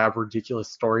seem to have ridiculous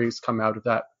stories come out of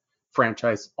that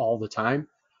franchise all the time.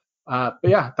 But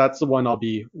yeah, that's the one I'll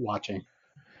be watching.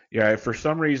 Yeah, if for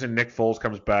some reason Nick Foles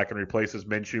comes back and replaces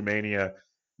Minshew Mania,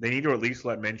 they need to at least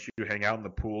let Minshew hang out in the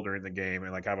pool during the game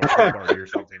and like have a pool party or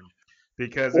something.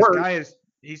 Because this guy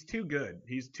he's too good.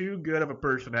 He's too good of a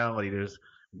personality to just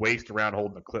waste around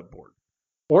holding a clipboard.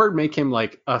 Or make him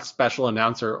like a special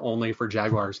announcer only for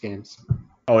Jaguars games.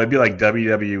 Oh, it'd be like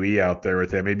WWE out there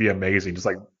with him. It'd be amazing.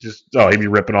 He'd be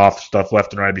ripping off stuff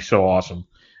left and right. It'd be so awesome.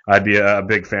 I'd be a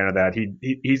big fan of that.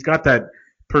 He's got that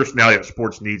personality that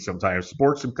sports needs sometimes.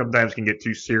 Sports sometimes can get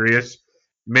too serious.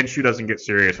 Minshew doesn't get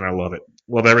serious, and I love it.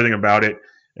 Love everything about it,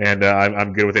 and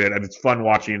I'm good with it. And it's fun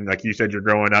watching, like you said, you're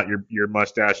growing out your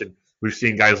mustache, and we've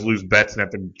seen guys lose bets and have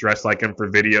to dress like him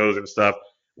for videos and stuff.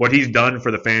 What he's done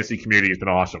for the fantasy community has been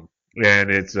awesome,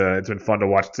 and it's been fun to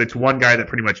watch. It's one guy that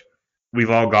pretty much we've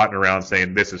all gotten around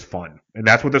saying this is fun, and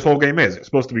that's what this whole game is. It's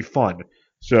supposed to be fun,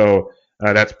 so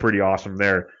that's pretty awesome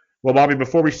there. Well, Bobby,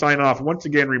 before we sign off, once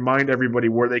again, remind everybody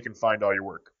where they can find all your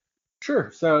work.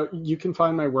 Sure. So you can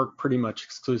find my work pretty much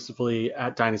exclusively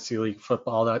at Dynasty League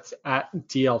Football. That's at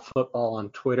DL Football on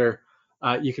Twitter.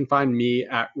 You can find me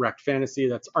at Rekt Fantasy.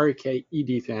 That's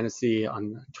REKED Fantasy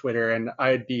on Twitter. And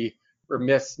I'd be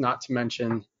remiss not to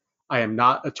mention I am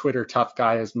not a Twitter tough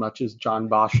guy as much as John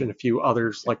Bosch and a few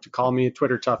others like to call me a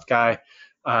Twitter tough guy.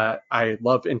 I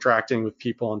love interacting with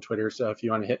people on Twitter, so if you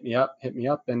want to hit me up,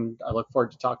 and I look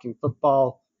forward to talking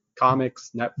football,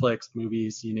 comics, Netflix,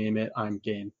 movies, you name it, I'm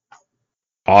game.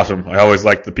 Awesome. I always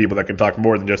like the people that can talk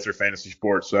more than just their fantasy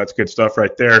sports, so that's good stuff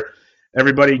right there.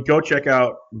 Everybody, go check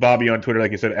out Bobby on Twitter,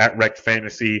 like I said, at Rekt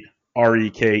Fantasy,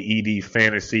 REKED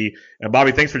Fantasy. And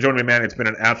Bobby, thanks for joining me, man. It's been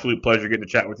an absolute pleasure getting to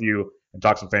chat with you and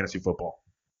talk some fantasy football.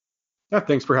 Yeah,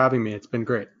 thanks for having me. It's been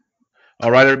great.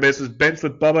 All right, everybody, this is Bench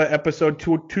with Bubba, episode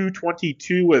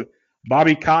 222 with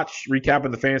Bobby Koch,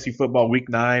 recapping the fantasy football week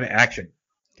 9 action.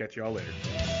 Catch you all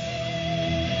later.